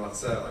 Temach,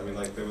 I mean,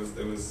 like there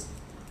was.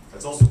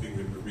 It's also being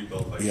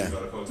rebuilt by Yeah.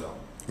 Shiva Kotel.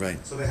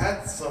 Right. So they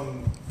had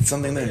some.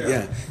 Something there,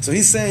 yeah. So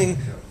he's saying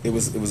it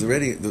was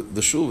already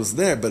the shul was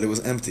there, but it was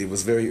empty. It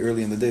was very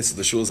early in the day, so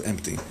the shul was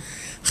empty.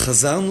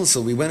 Chazalnu,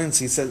 so we went and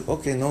he said,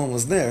 okay, no one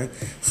was there.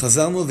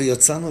 Chazalnu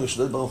v'yatzanu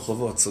l'shdod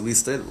b'rochovot. So we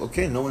stayed,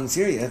 okay, no one's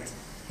here yet.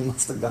 He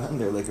must have gotten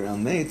there like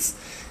around Nates.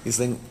 He's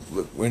saying,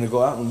 look, we're going to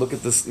go out and look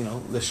at this,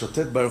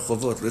 l'shotet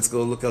b'rochovot. Let's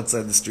go look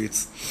outside the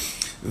streets.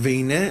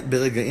 Ve'ine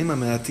beregaim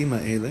ha'me'atim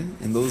ha'ele,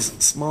 in those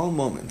small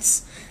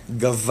moments,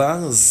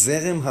 gavar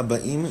zerem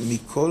haba'im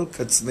mikol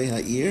katzvei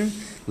ha'ir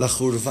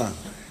lachurva.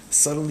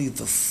 Suddenly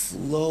the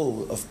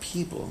flow of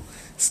people,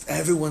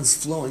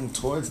 everyone's flowing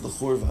towards the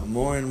churva,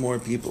 more and more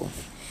people.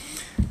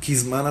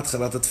 Kizman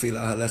atchalat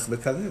tefillah halech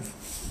bekarev.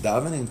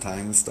 Davening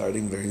time is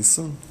starting very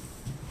soon.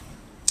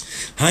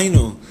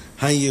 Hainu,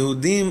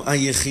 haYehudim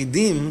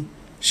היחידים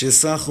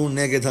שסחו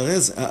נגד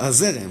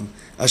הזרם,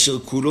 אשר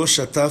כולו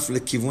שטף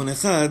לכיוון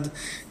אחד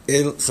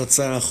אל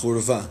חצר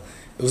החורבה.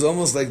 It was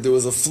almost like there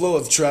was a flow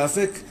of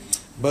traffic,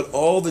 but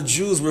all the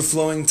Jews were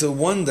flowing to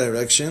one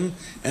direction,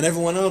 and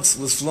everyone else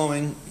was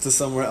flowing to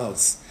somewhere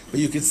else. But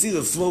you could see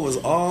the flow was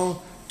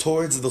all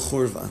towards the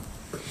churva.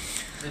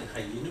 And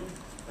Hayinu?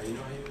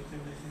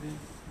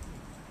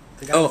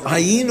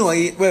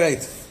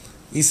 Wait.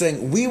 He's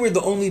saying, we were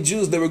the only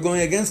Jews that were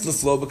going against the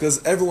flow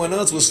because everyone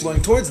else was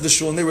flowing towards the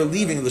shul and they were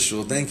leaving the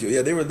shul. Thank you.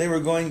 Yeah, they were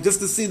going just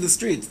to see the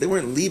streets. They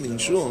weren't leaving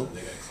shul.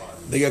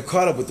 They got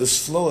caught up with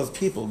this flow of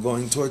people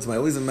going towards them. I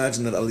always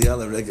imagine that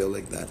aliyah regel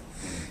like that.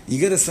 You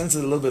get a sense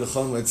of a little bit of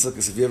Chol Moed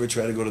Sukkos if you ever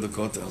try to go to the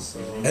Kotel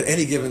at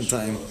any given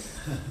time.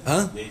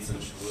 Huh?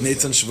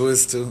 Nates and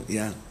Shavuos too.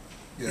 Yeah,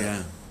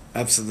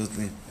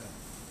 absolutely.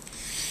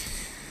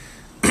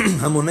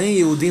 המוני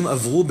יהודים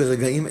עברו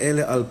ברגעים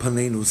אלה על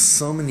פנינו.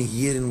 So many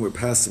Yidden were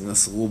passing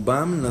us.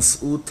 רובם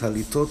נשאו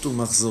טליתות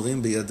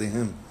ומחזורים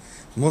בידיהם.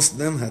 Most of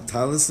them had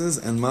taluses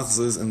and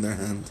מחזors in their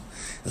hand.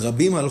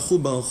 רבים הלכו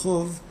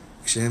ברחוב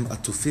כשהם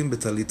עטופים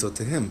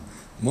בטליתותיהם.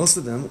 Most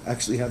of them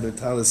actually had their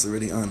talus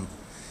already on.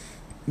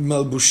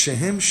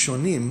 מלבושיהם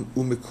שונים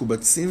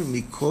ומקובצים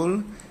מכל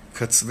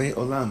קצווי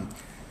עולם.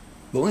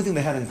 The only thing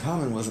they had in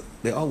common was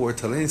they all wore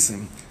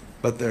talesim,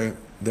 but their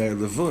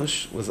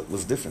levush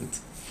was different.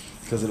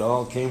 Because it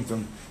all came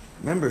from,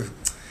 remember,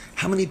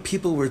 how many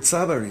people were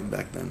tzabarim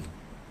back then?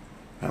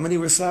 How many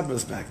were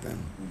sabras back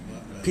then?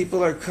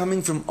 People are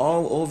coming from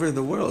all over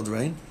the world,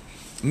 right?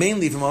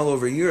 Mainly from all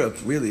over Europe,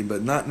 really,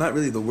 but not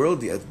really the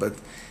world yet. But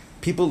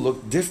people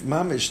look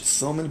mamish.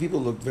 So many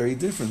people look very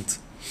different.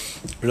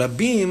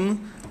 Rabim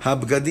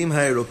habgadim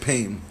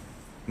ha'eropeim.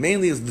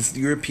 Mainly is this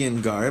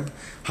European garb.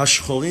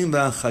 Hashchorim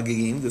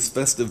va'chagigim, this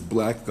festive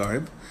black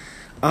garb.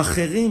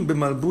 Acherim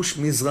b'malbush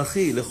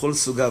mizrachi lechol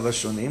sugav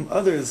hashonim.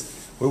 Others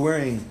were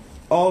wearing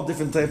all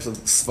different types of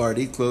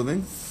Sephardi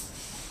clothing.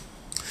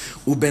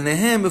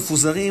 וביניהם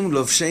מפוזרים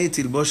לובשי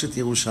תלבושת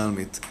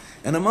ירושלמית.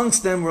 And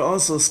amongst them were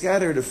also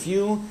scattered a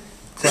few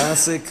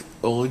classic,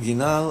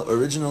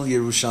 original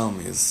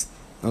Yerushalmis.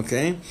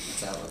 Okay?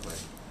 What's that look like?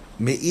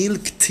 מעיל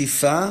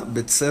כתיפה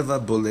בצבע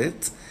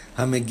בולט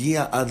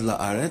המגיע עד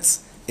לארץ,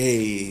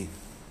 a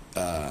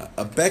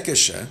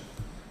bekeshe,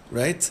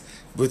 right?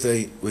 With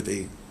a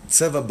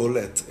צבע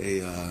בולט,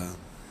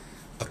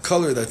 a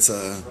color that's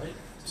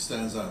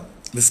Stands out.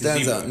 that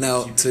stands out.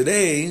 Now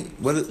today,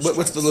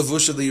 what's the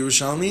lavush of the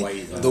Yerushalmi?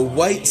 White. The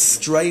white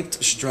striped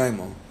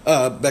shtreimel,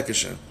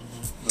 bekeshe.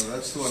 No,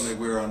 that's the one they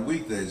wear on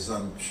weekdays.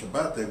 On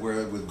Shabbat, they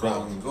wear it with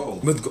brown and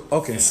gold.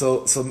 Okay,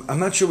 so I'm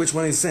not sure which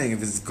one he's saying.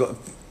 If it's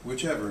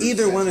Whichever.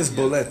 either one is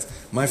bolet.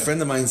 My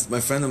friend of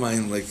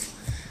mine, like,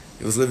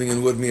 he was living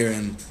in Woodmere,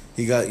 and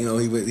he got,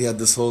 he had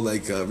this whole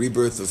like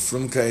rebirth of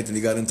Frumkeit, and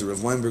he got into Rav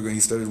Weinberger, and he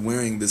started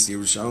wearing this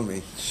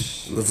Yerushalmi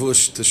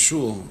lavush to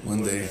shul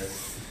one day.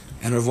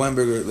 And Rav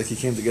Weinberger, like, he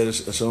came to get a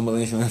Shalom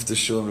Aleichem after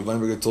shul, and Rav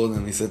Weinberger told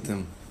him, he said to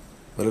him,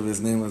 whatever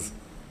his name was,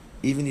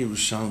 even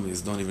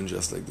Yerushalmis don't even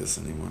dress like this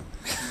anymore.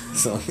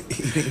 So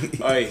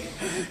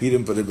he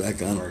didn't put it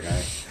back on. Poor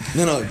guy.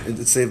 No,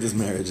 it saved his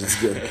marriage. It's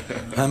good.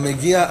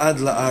 Hamegia ad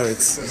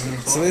la'aretz.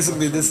 So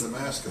basically, this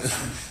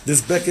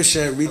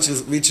bekesher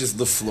reaches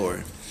the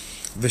floor.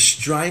 The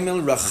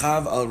shtreimel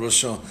rachav al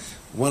rosho.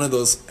 One of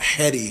those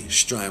heady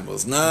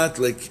shtreimels, not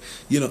like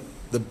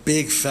the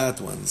big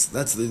fat ones.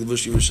 That's the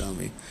Levush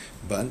Yerushalmi.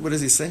 But what is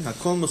he saying?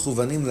 Hakol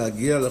mechuvanim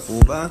la'agia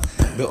lechurva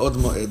be'od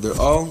moed.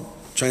 They're all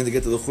trying to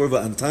get to the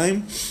Churva on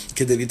time,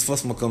 כדי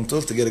לתפוס מקום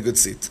טוב, to get a good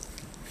seat.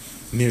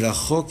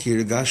 מרחוק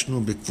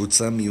הרגשנו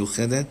בקבוצה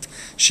מיוחדת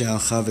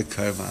שהלכה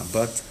וקרבה.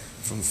 But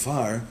from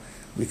far,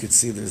 we could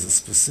see there's a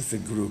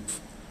specific group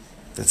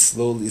that's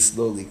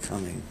slowly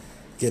coming,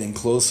 getting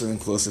closer and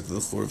closer to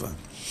the Churva.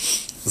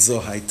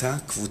 זו הייתה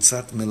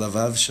קבוצת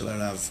מלוויו של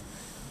הרב.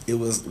 It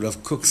was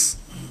Rav Kook's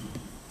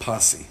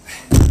posse.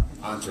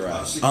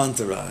 Entourage.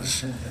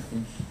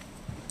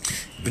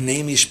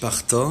 בני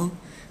משפחתו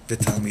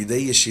ותלמידי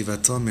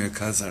ישיבתו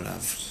מרכז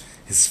הרב.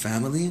 His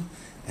family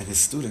and his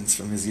students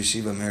from his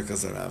yeshiva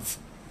Merkaz Harav.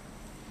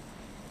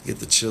 You get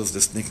the chills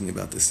just thinking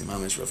about this.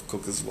 Imamish Rav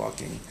Kook is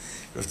walking,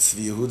 Rav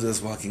Tzvi Yehuda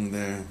is walking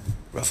there,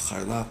 Rav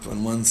Charlap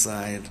on one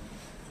side,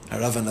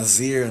 Harav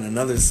Nazir on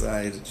another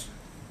side,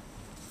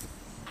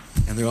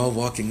 and they're all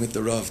walking with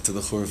the Rav to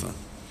the Churva.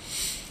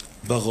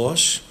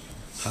 Barosh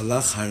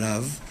halach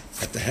Harav,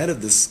 at the head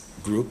of this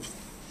group,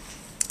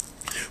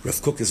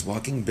 Rav Kook is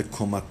walking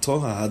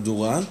bekomato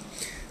ha'adura,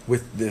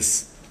 with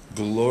this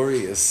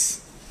glorious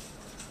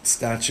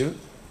statue,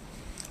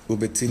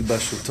 ubetil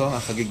bashuto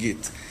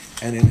hachagigit,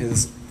 and in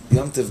his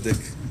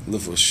yomtivdik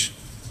levush.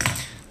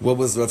 What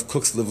was Rav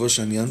Kook's levush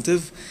on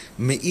yomtiv?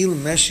 Me'il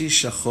meshi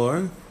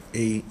shachor,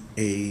 a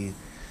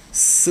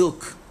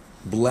silk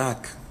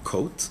black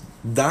coat,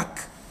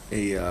 dak,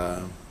 a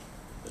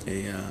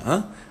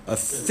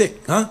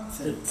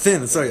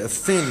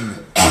thin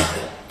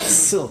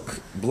silk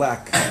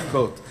black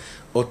coat.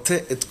 Ote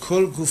et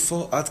kol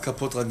gufo ad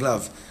kapot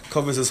raglav,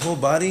 covers his whole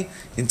body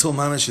until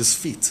mamash's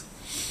feet.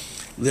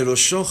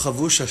 Lerosho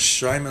chavush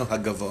hashtraimel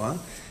hagavoa.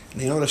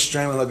 You know what a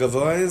shtraimel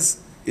hagavoa is?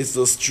 It's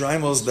those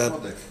strimels that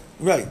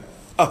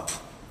up,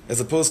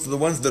 as opposed to the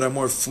ones that are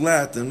more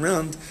flat and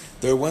round.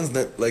 There are ones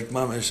that like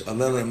mamash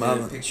alel and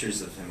There are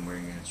pictures of him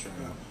wearing a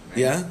shtraimel. Right?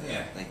 Yeah.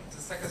 Yeah,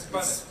 it's like a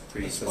spot.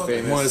 Pretty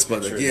famous. More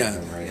spodek, yeah.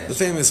 Right? The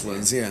famous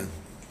ones, yeah.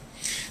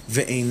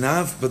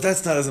 Ve'einav, but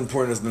that's not as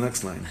important as the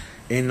next line.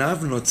 Einav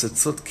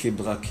notzetzot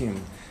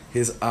kibrakim.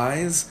 His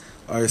eyes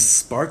are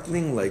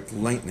sparkling like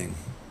lightning.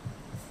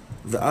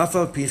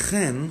 Ve'afal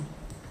pichen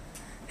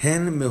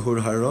hen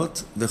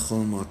mehurharot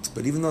v'cholmot.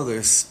 But even though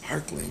they're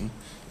sparkling,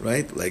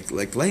 right,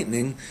 like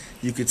lightning,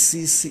 you could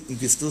still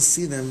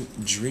see them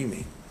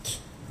dreamy.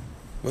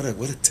 What a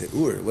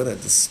te'ur, what a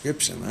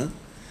description, huh?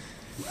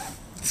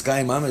 This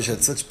guy Mamish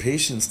had such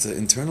patience to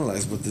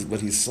internalize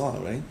what he saw,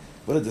 right?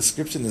 What a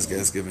description this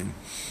guy's giving.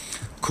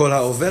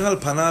 Whoever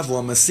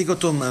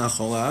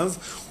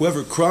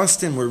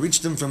crossed him or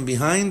reached him from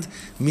behind,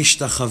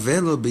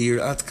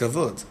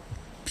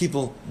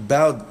 people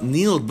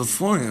kneeled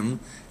before him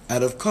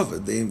out of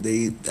kavod.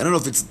 They I don't know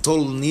if it's a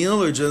total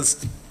kneel or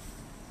just,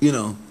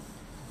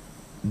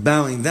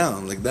 bowing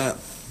down like that.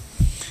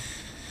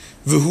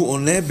 And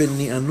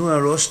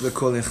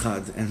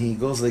he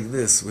goes like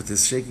this with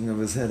his shaking of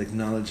his head,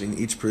 acknowledging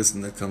each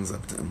person that comes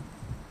up to him.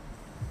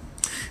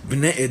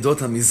 בני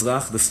עדות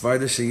המזרח, the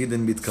Sephardish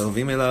Yidden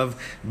מתקרבים אליו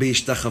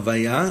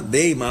בהשתחוויה,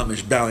 they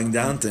mamish bowing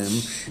down to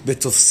him,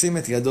 ותופסים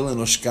את ידו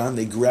לנושקן,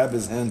 they grab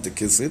his hand to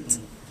kiss it.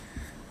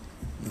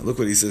 Now look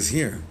what he says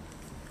here.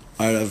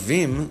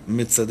 ערבים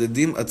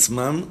מצדדים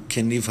עצמם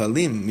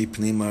כנבהלים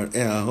מפני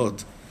מראה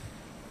ההוד.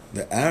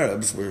 The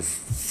Arabs were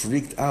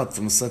freaked out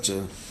from such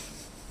a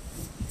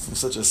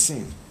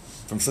scene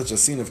of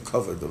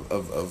kavod,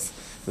 of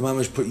the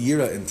mamish put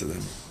yira into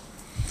them.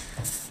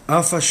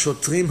 Alpha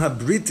shotrim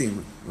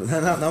habritim.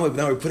 Now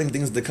we're putting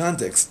things into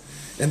context.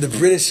 And the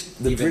British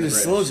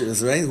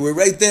soldiers, right, who were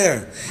right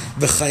there.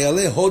 The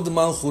chayale hod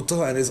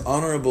malchuto, and his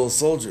honorable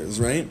soldiers,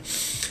 right?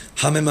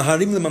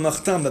 הממהרים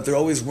לממלכתם, that they're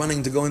always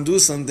running to go and do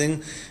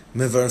something,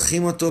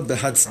 מברכים אותו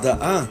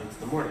בהצדעה.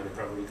 It's the morning, they're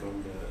probably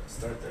going to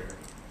start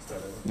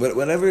there.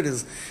 Whatever it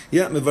is.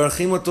 Yeah,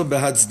 מברכים אותו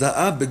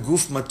בהצדעה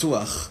בגוף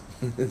מתוח.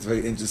 It's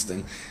very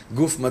interesting.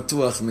 גוף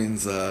מתוח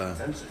means...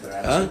 Attention, they're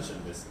at attention,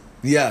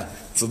 basically. Yeah,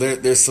 so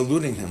they're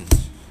saluting him.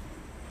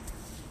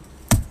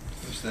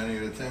 They're standing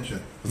at attention.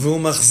 והוא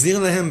מחזיר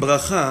להם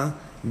ברכה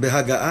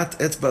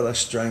בהגעת אצבע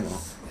לשטריימו.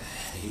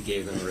 He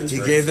gave them a He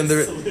return. gave them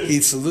he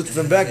saluted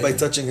them back by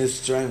touching his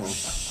shtrimo.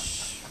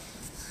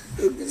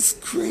 It's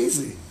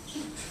crazy.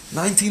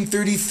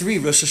 1933,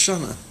 Rosh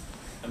Hashanah.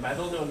 Am I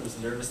the only one who's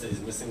nervous that he's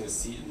missing his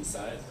seat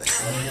inside?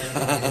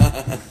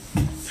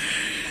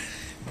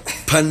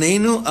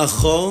 פנינו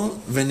אחור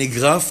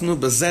ונגרפנו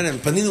בזרם.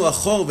 פנינו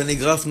אחור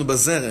ונגרפנו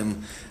בזרם.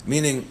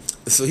 Meaning,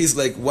 so he's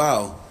like,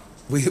 wow,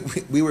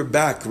 we were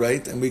back,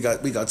 right? And we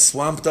got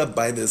swamped up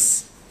by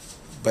this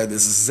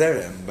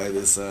zerem, by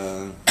this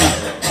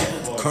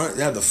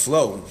current, the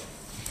flow.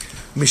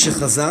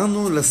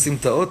 משחזרנו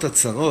לסמטאות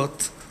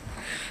הצרות,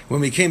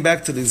 when we came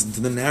back to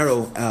the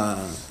narrow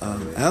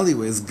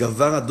alleyways,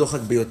 גבר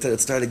הדוחק ביותר,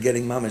 it started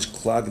getting mamish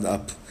clogged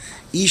up.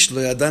 איש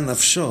לא ידע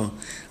נפשו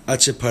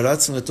עד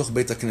שפרצנו לתוך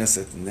בית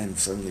הכנסת, and then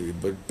suddenly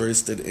we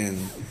bursted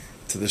in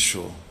to the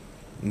shul.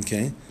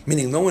 Okay?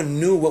 Meaning no one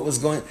knew what was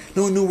going,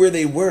 no one knew where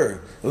they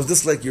were. It was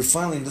just like you're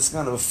finally in this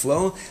kind of a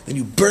flow, then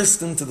you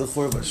burst into the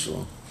Churva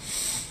shul.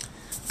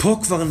 פה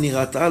כבר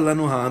נראתה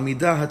לנו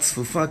העמידה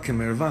הצפופה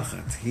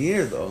כמרווחת.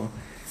 Here though,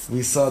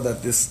 we saw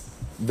that this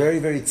very,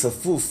 very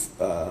tzafuf,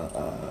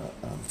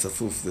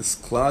 this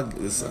clog,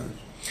 this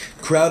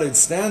crowded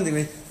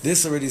standing,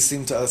 this already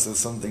seemed to us as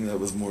something that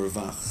was more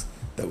vach,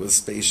 that was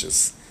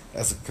spacious,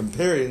 as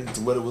comparing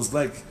to what it was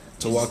like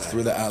to walk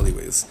through the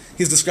alleyways.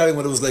 He's describing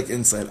what it was like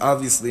inside.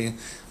 Obviously,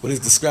 what he's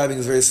describing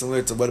is very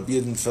similar to what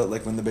Yidden felt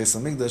like when the Beis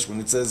HaMikdash, when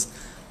it says,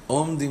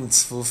 Omdim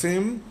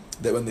tzfufim,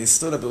 that when they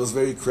stood up it was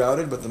very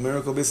crowded, but the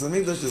miracle of Beis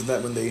HaMikdash is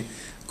that when they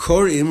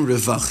korim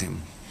revachim.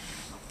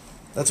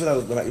 That's what I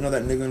was, you know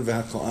that nigun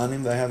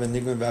v'hakoanim that I have, a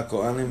nigun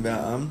v'hakoanim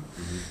v'ha'am?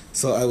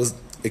 So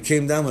it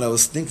came down when I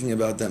was thinking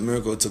about that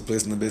miracle that took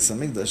place in the Beis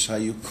HaMikdash,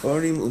 hayu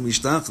korim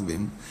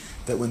u'mishtachvim,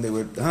 that when they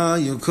would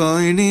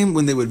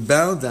when they would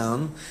bow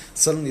down,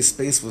 suddenly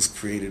space was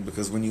created,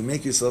 because when you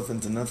make yourself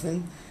into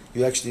nothing,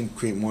 you actually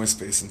create more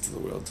space into the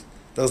world.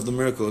 That was the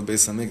miracle of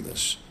Beis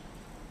HaMikdash.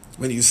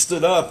 When you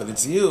stood up and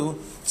it's you,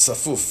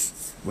 safuf.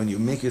 When you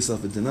make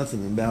yourself into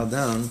nothing and bow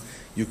down,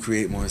 you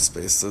create more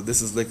space. So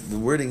this is like the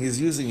wording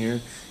he's using here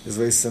is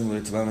very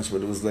similar to Mamash,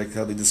 what it was like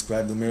how they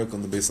described the miracle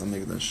in the Beis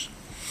HaMikdash.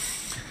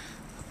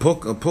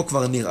 פה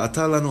כבר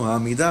נראתה לנו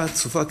העמידה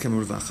הצופה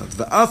כמרווחת.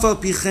 ואף על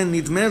פי כן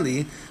נדמה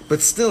לי,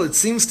 but still it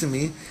seems to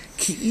me,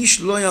 כי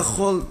איש לא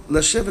יכול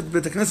לשבת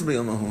בבית הכנסת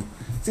ביום ההוא.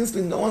 It seems to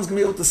me no one's going to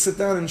be able to sit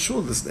down in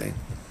shul this day.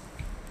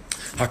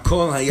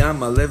 הכל היה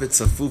מלא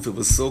וצפוף, it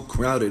was so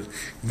crowded,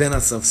 בין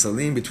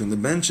הספסלים, between the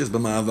benches,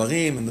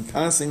 במעברים, and the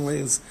passing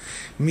ways,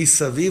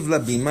 מסביב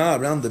לבימה,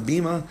 around the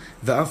bima,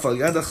 ואף על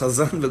יד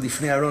החזן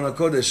ולפני ארון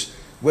הקודש.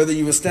 Whether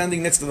you were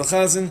standing next to the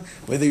chazan,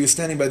 whether you were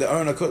standing by the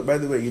aron HaKodesh. By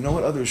the way, you know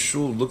what other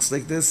shul looks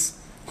like this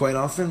quite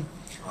often?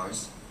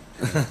 Ours.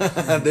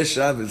 The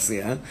Shabbos,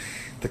 yeah.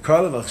 The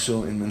Karlovach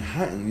shul in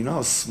Manhattan, you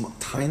know how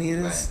tiny it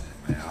is?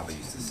 My Abba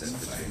used to sit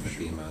between the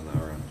bima and the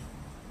aron.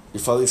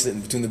 Your father is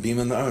sitting between the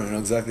bima and the aron. I know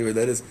exactly where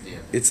that is. Yeah.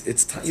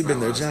 It's tiny. You've been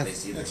there, Jack.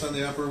 It's on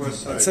the Upper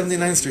West Side.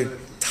 79th Street.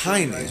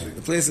 Tiny.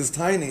 The place is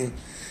tiny.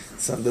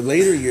 So the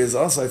later years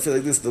also, I feel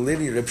like this, the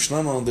later year, Reb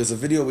Shlomo, there's a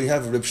video we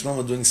have of Reb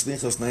Shlomo doing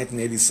Slichas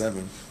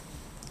 1987.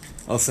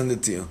 I'll send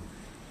it to you.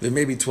 There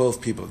may be 12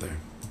 people there.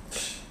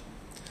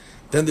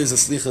 Then there's a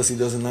Slichas he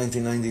does in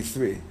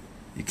 1993.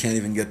 You can't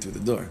even get through the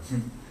door.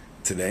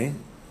 Today,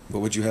 but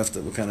what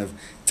kind of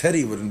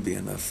Teddy wouldn't be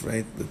enough,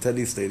 right? The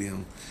Teddy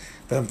Stadium.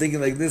 But I'm thinking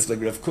like this, like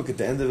Rav Kook at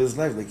the end of his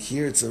life, like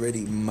here it's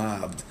already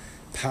mobbed.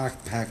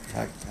 Packed.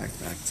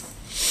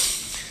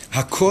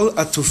 Hakol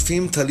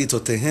atufim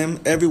talitotehem.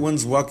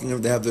 Everyone's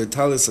walking. They have their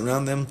talis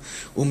around them.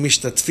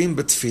 Umishtatfim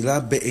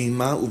betfila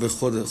be'ema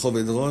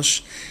ubechoved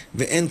rosh.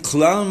 Ve'en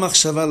klal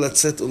machshava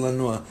latzet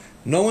ulanua.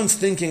 No one's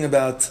thinking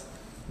about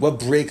what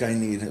break I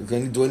need.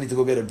 Do I need to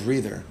go get a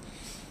breather?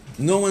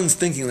 No one's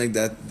thinking like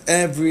that.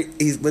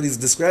 What he's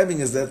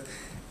describing is that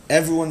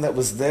everyone that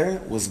was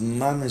there was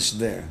mamish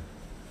there.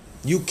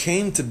 You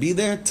came to be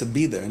there,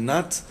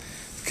 not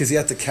because you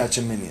had to catch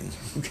a minion.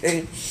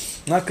 Okay.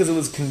 Not because it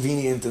was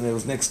convenient and it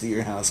was next to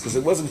your house, because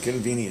it wasn't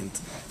convenient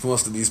for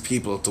most of these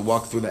people to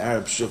walk through the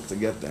Arab shuk to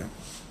get there.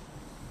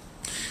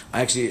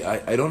 I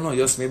don't know,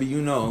 Yos, maybe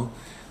you know,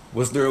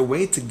 was there a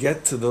way to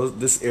get to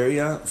this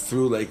area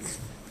through like,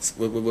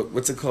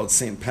 what's it called,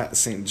 St.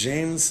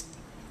 James?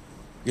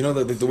 You know,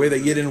 the way that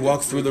you didn't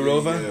walk through the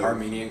Rova?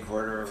 Armenian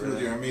quarter over Through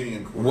there. the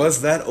Armenian quarter.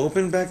 Was that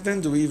open back then?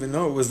 Do we even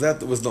know? Or was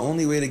that the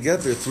only way to get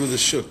there through the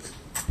shuk?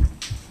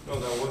 No,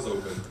 that was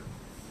open.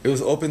 It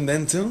was open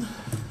then too?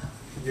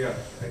 Yeah,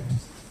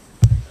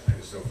 I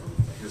just know from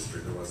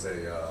history there was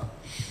a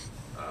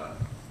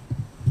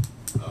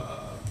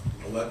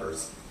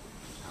leper's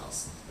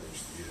house that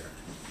used to be there.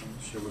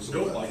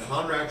 No, like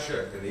Conrad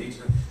Schick in the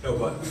 18. No,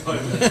 but I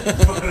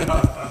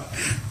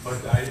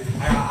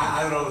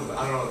don't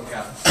know the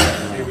cap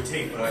it would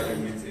take, but I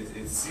mean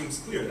it seems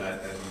clear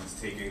that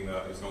he's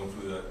he's going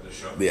through the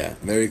show. Yeah,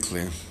 very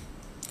clear.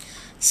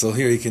 So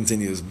here he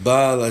continues.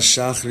 Baal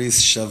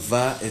Shachris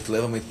Shava et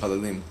Leva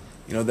Mitpalalim.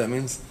 You know what that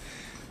means?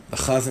 The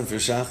Chazan for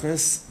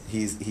Shachris,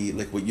 he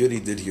like what Yuri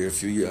did here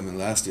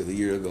last year, the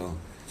year ago.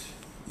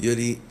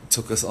 Yuri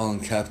took us all in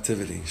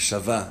captivity.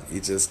 Shava,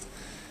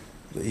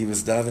 he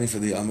was davening for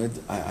the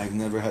Amid. I've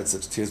never had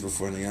such tears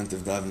before in a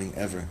Yantiv davening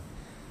ever.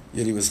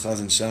 Yuri was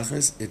Chazan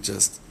Shachris.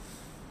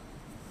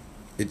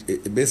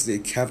 It basically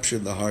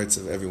captured the hearts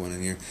of everyone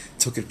in here.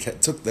 Took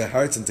their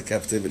hearts into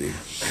captivity.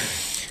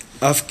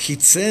 Af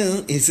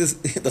kitzel, he says,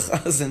 the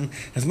Chazan,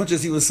 as much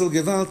as he was so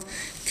gewalt,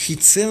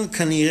 kitzel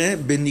kanire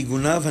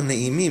benigunav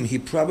haneimim. He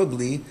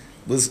probably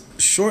was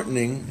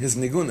shortening his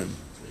nigunim.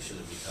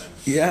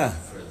 Yeah.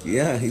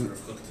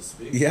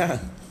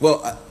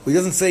 Well, he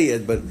doesn't say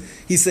it, but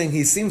he's saying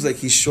he seems like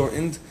he's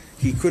shortened.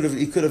 He could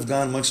have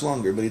gone much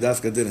longer, but he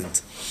dafka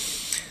didn't.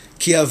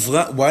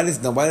 Why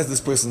does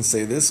this person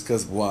say this?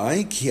 Because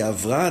why? Ki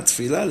avra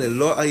tefila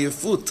lelo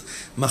ayefut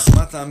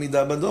machmat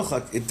amida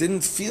badochak. It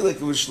didn't feel like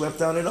it was schlepped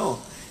out at all.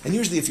 And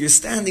usually, if you're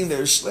standing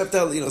there, schlepped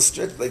out,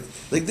 stretched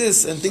like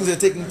this, and things are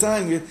taking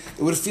time, it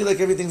would feel like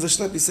everything's a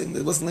schlepp. He's saying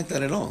it wasn't like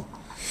that at all.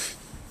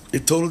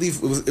 It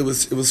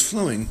was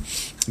flowing.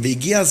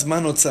 V'higia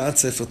zman hotzaat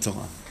sefer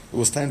Torah. It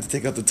was time to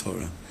take out the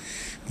Torah.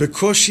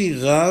 בקושי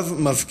רב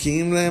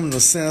מבקיעים להם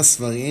נושא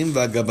הספרים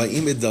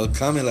והגבאים את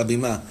דרכם אל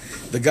הבימה.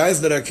 The guys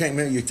that are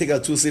carrying, you take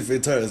out two Sefer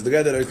Torahs. The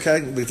guys that are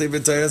carrying the Sefer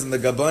Torahs and the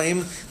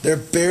gabaim, they're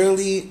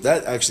barely,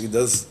 that actually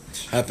does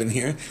happen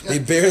here, they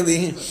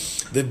barely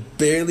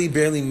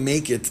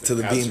make it to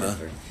the bima.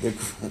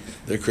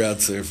 They're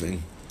crowd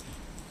surfing.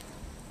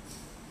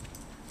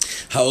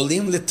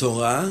 העולים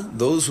לתורה,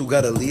 those who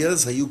got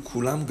aliyahs, היו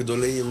כולם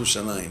גדולי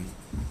ירושלים.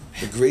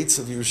 The greats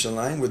of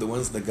Yerushalayim were the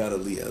ones that got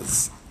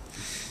aliyahs.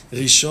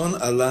 ראשון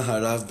עלה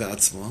הרב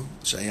בעצמו,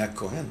 שהיה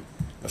כהן.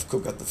 Rav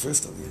Kook got the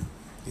first aliyah.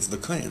 He's the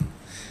Kohen.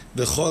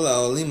 וכל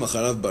העולים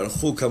אחריו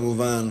ברכו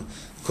כמובן,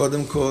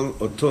 קודם כל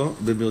אותו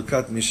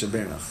בברכת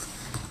משברך.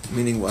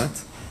 Meaning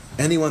what?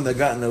 Anyone that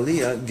got an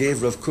aliyah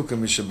gave Rav Kook a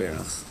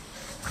mishaberach.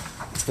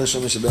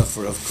 Special mishaberach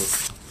for Rav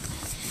Kook.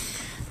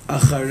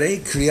 אחרי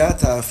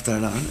קריאת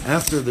ההפטרה,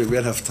 after they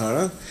read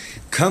haftarah,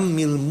 קם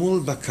מלמול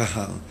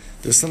בקהל.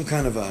 There's some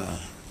kind of a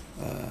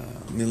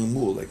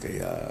מלמול, like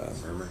a...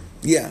 murmur?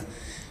 Yeah.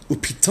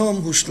 ופתאום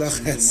הושלח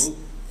hess.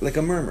 Like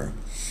a murmur.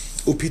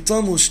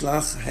 ופתאום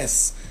הושלח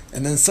hess.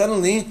 And then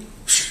suddenly,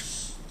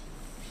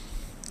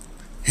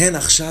 הן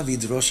עכשיו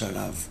ידרוש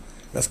הרב.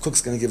 Rav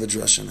Kook's going to give a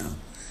drasha now.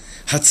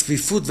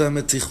 הצפיפות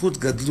והמתיחות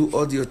גדלו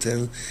עוד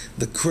יותר.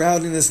 The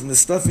crowdiness and the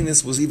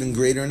stuffiness was even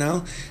greater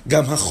now.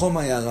 גם החום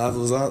היה רב,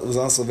 it was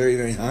also very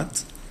very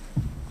hot.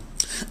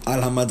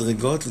 על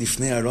המדרגות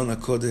לפני ארון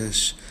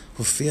הקודש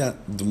הופיע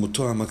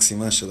דמותו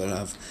המקסימה של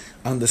הרב.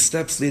 On the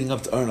steps leading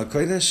up to ארון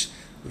הקודש,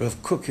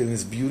 Rav Kook in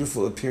his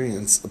beautiful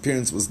appearance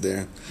was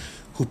there.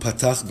 הוא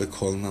פתח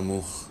בקול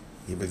נמוך.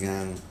 He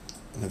began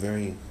in a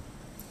very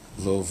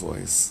low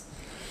voice.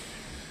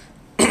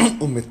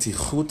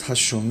 ומתיחות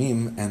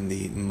השומעים and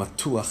the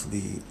matuach,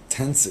 the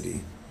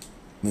tensity,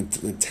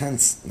 the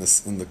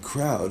tenseness in the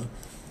crowd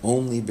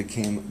only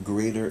became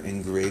greater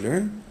and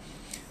greater.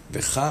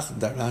 וכך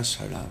דרש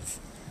הרב.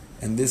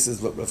 And this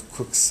is what Rav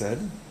Kook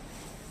said,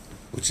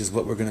 which is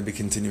what we're going to be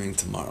continuing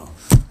tomorrow.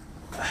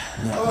 I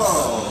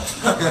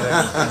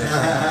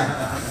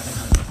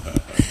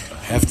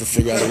have to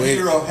figure out a way.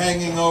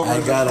 Hanging over I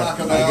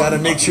gotta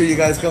make sure you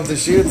guys come to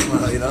shir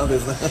tomorrow.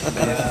 There's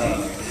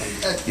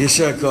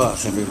Yeshar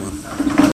koach, everyone.